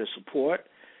love and the support.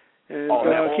 And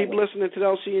keep listening to the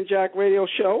LCandjack radio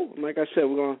show. And like I said,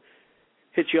 we're going to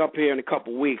hit you up here in a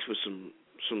couple weeks with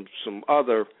some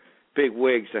other big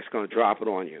wigs that's going to drop it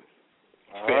on you.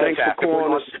 Thanks for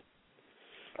calling us.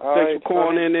 Thanks for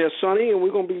calling in there, Sonny, and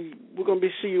we're going to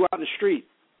be see you out in the street.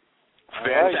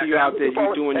 See you out there,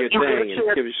 you doing your thing,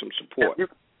 and give you some support.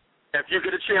 If you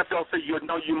get a chance, LC, you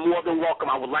know you're more than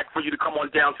welcome. I would like for you to come on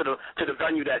down to the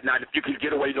venue that night. If you could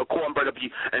get away to Cornbread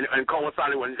and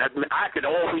coincide with I could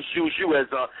always use you as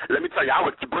let me tell you, I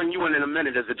would bring you in a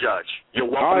minute as a judge. You're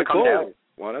welcome to come down.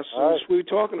 Well, that's what we're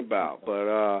talking about. But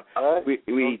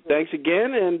we thanks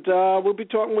again, and we'll be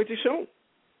talking with you soon.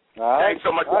 Thanks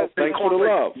so much. Thanks for the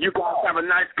love. You guys have a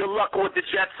nice good luck with the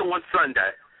Jets on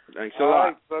Sunday. Thanks a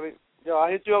lot. Buddy. Yo,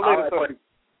 I'll hit you up later, buddy.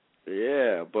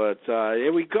 Yeah, but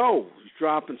here we go. He's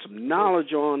dropping some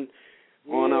knowledge on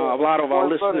a lot of our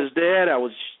listeners there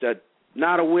that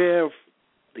not aware of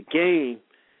the game.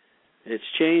 It's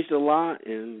changed a lot,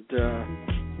 and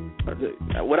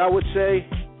what I would say,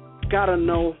 gotta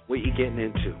know what you're getting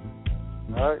into.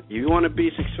 All right. If you want to be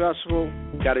successful,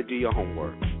 you got to do your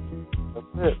homework. That's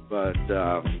it. But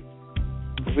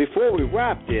before we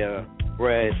wrap there,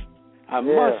 Red, I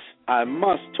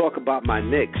must talk about my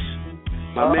Knicks.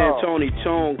 My man Tony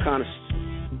Tone kind of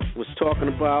was talking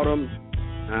about them.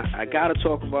 I got to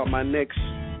talk about my Knicks.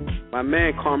 My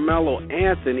man Carmelo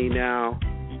Anthony now,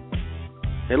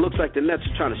 it looks like the Nets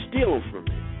are trying to steal him from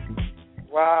me.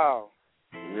 Wow.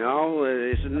 You know,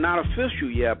 it's not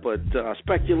official yet, but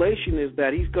speculation is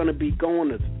that he's going to be going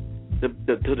to the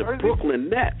Brooklyn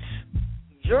Nets.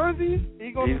 Jersey?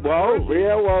 Jersey?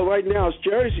 Well, right now it's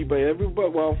Jersey, but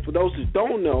for those who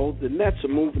don't know, the Nets are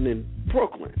moving in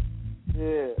Brooklyn.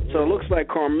 Yeah. So it looks like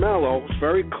Carmelo is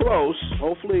very close.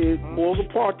 Hopefully it falls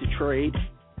apart, the trade.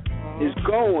 Is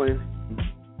going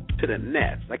to the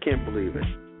Nets. I can't believe it.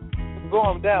 It's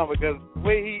going down because the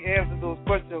way he answered those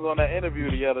questions on that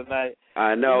interview the other night.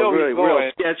 I know,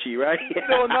 real sketchy, right? He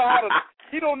don't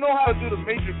know how to do the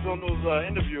matrix on those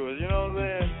interviewers. You know what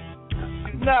I'm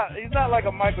saying? He's not like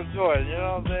a Michael Jordan. You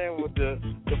know what I'm saying? With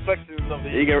the flexions of the.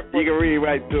 You can read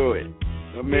right through it.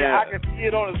 Oh, man. Yeah, I can see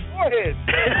it on his forehead.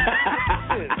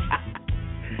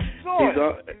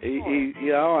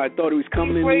 I thought he was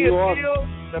coming to New York.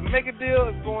 The mega deal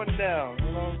is going down.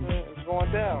 You know what I'm saying? It's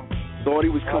going down. Thought he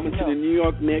was coming to the New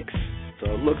York Knicks,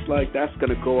 so it looks like that's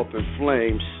going to go up in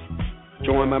flames.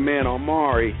 Join my man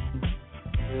Omari.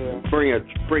 Yeah.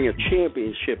 Bring a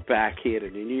championship back here to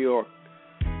the New York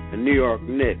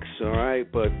Knicks. All right,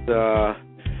 but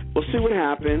we'll see what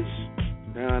happens.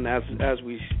 And as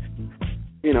we.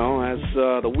 As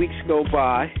the weeks go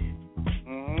by,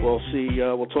 we'll see.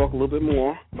 We'll talk a little bit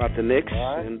more about the Knicks,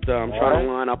 and I'm trying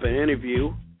to line up an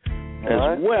interview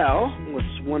as well with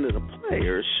one of the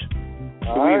players.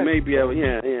 We may be able,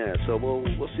 So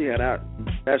we'll see how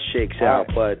that shakes out.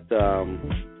 But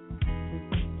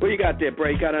what you got there,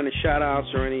 Bray? You got any shout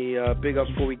outs or any big ups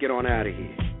before we get on out of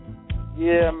here?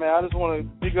 Yeah, man. I just want to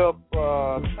big up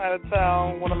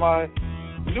Chinatown. One of my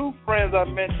new friends I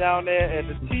met down there at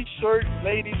the T-shirt,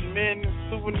 ladies, men,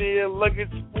 souvenir,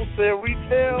 luggage, wholesale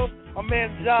retail. My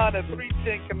man John at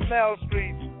 310 Canal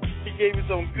Street. He gave me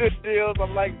some good deals. I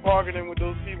like bargaining with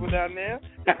those people down there.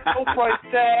 No price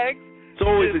tags. It's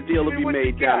always a deal to be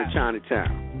made down in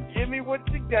Chinatown. Give me what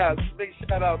you got. Big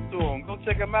shout out to him. Go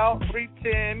check him out.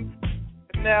 310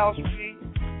 Canal Street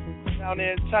down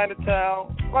there in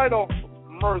Chinatown, right off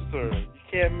Mercer. You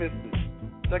can't miss it.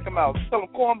 Check them out. Tell them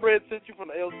Cornbread sent you from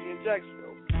the LCandjack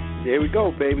show. There we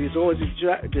go, baby. There's always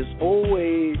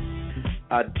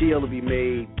a deal to be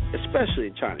made, especially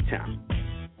in Chinatown.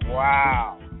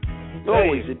 Wow. It's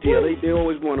always a deal. They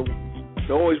always want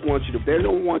you to. They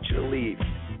don't want you to leave.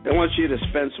 They want you to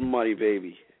spend some money,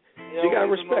 baby. So you gotta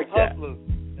respect that.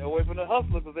 They're away from the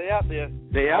hustlers because they out there.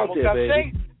 They out there,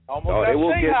 baby. They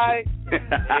will Shanghai.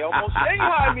 They almost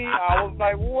Shanghai me. I was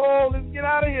like, whoa, let's get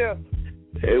out of here.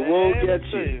 They will get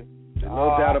you.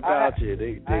 No doubt about you.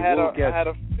 They will get you.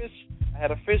 I had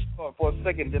a fish for a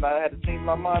second, then I had to change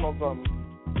my mind on something.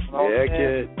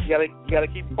 Kid. You gotta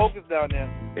keep focused down there.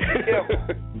 Be careful.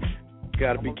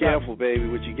 Gotta be careful, baby,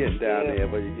 what you're getting down there.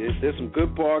 But there's some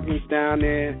good bargains down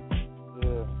there.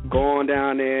 Yeah. Go on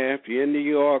down there. If you're in New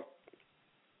York,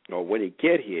 or when you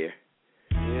get here,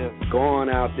 go on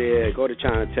out there, go to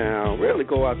Chinatown, really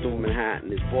go out through Manhattan.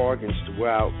 There's bargains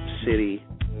throughout the city,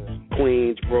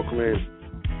 Queens, Brooklyn.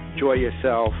 Enjoy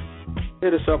yourself.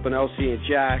 Hit us up on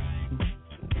LCandjack.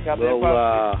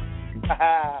 We'll,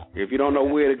 if you don't know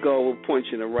where to go, we'll point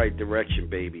you in the right direction,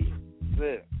 baby. That's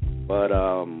it. But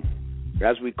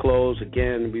as we close,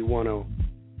 again, we want to,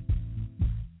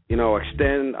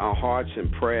 extend our hearts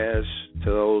and prayers to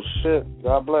those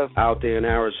God bless. out there in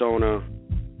Arizona,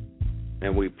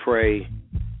 and we pray.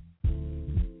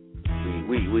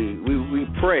 We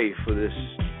pray for this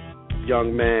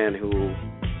young man who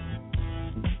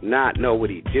not know what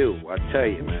he do. I tell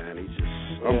you, man, he's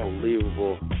just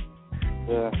unbelievable.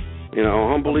 Yeah.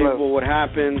 Unbelievable what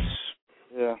happens.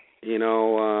 Yeah.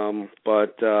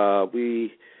 But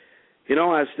we,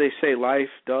 as they say, life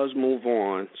does move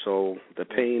on. So the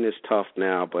pain is tough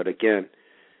now. But again,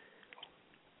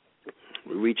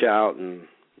 we reach out and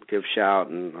give shout,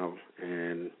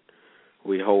 and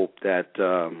we hope that,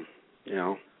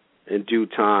 in due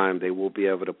time they will be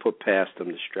able to put past them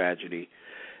this tragedy.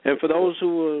 And for those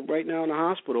who are right now in the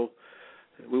hospital,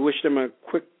 we wish them a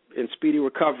quick and speedy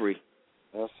recovery.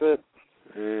 That's it.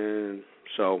 And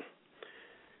so,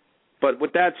 but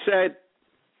with that said,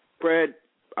 Brad,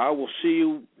 I will see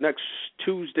you next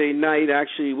Tuesday night.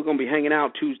 Actually, we're going to be hanging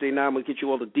out Tuesday night. I'm going to get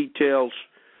you all the details.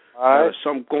 All right.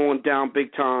 Some going down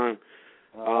big time.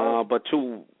 But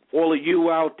to all of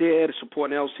you out there to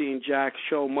support LCandjack,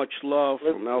 show much love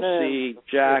from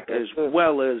LCandjack as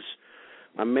well as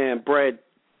my man Brad.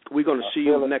 We're going to see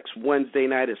you next Wednesday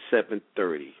night at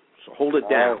 7:30. So hold it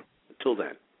down. Until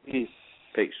then. Peace.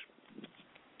 Peace.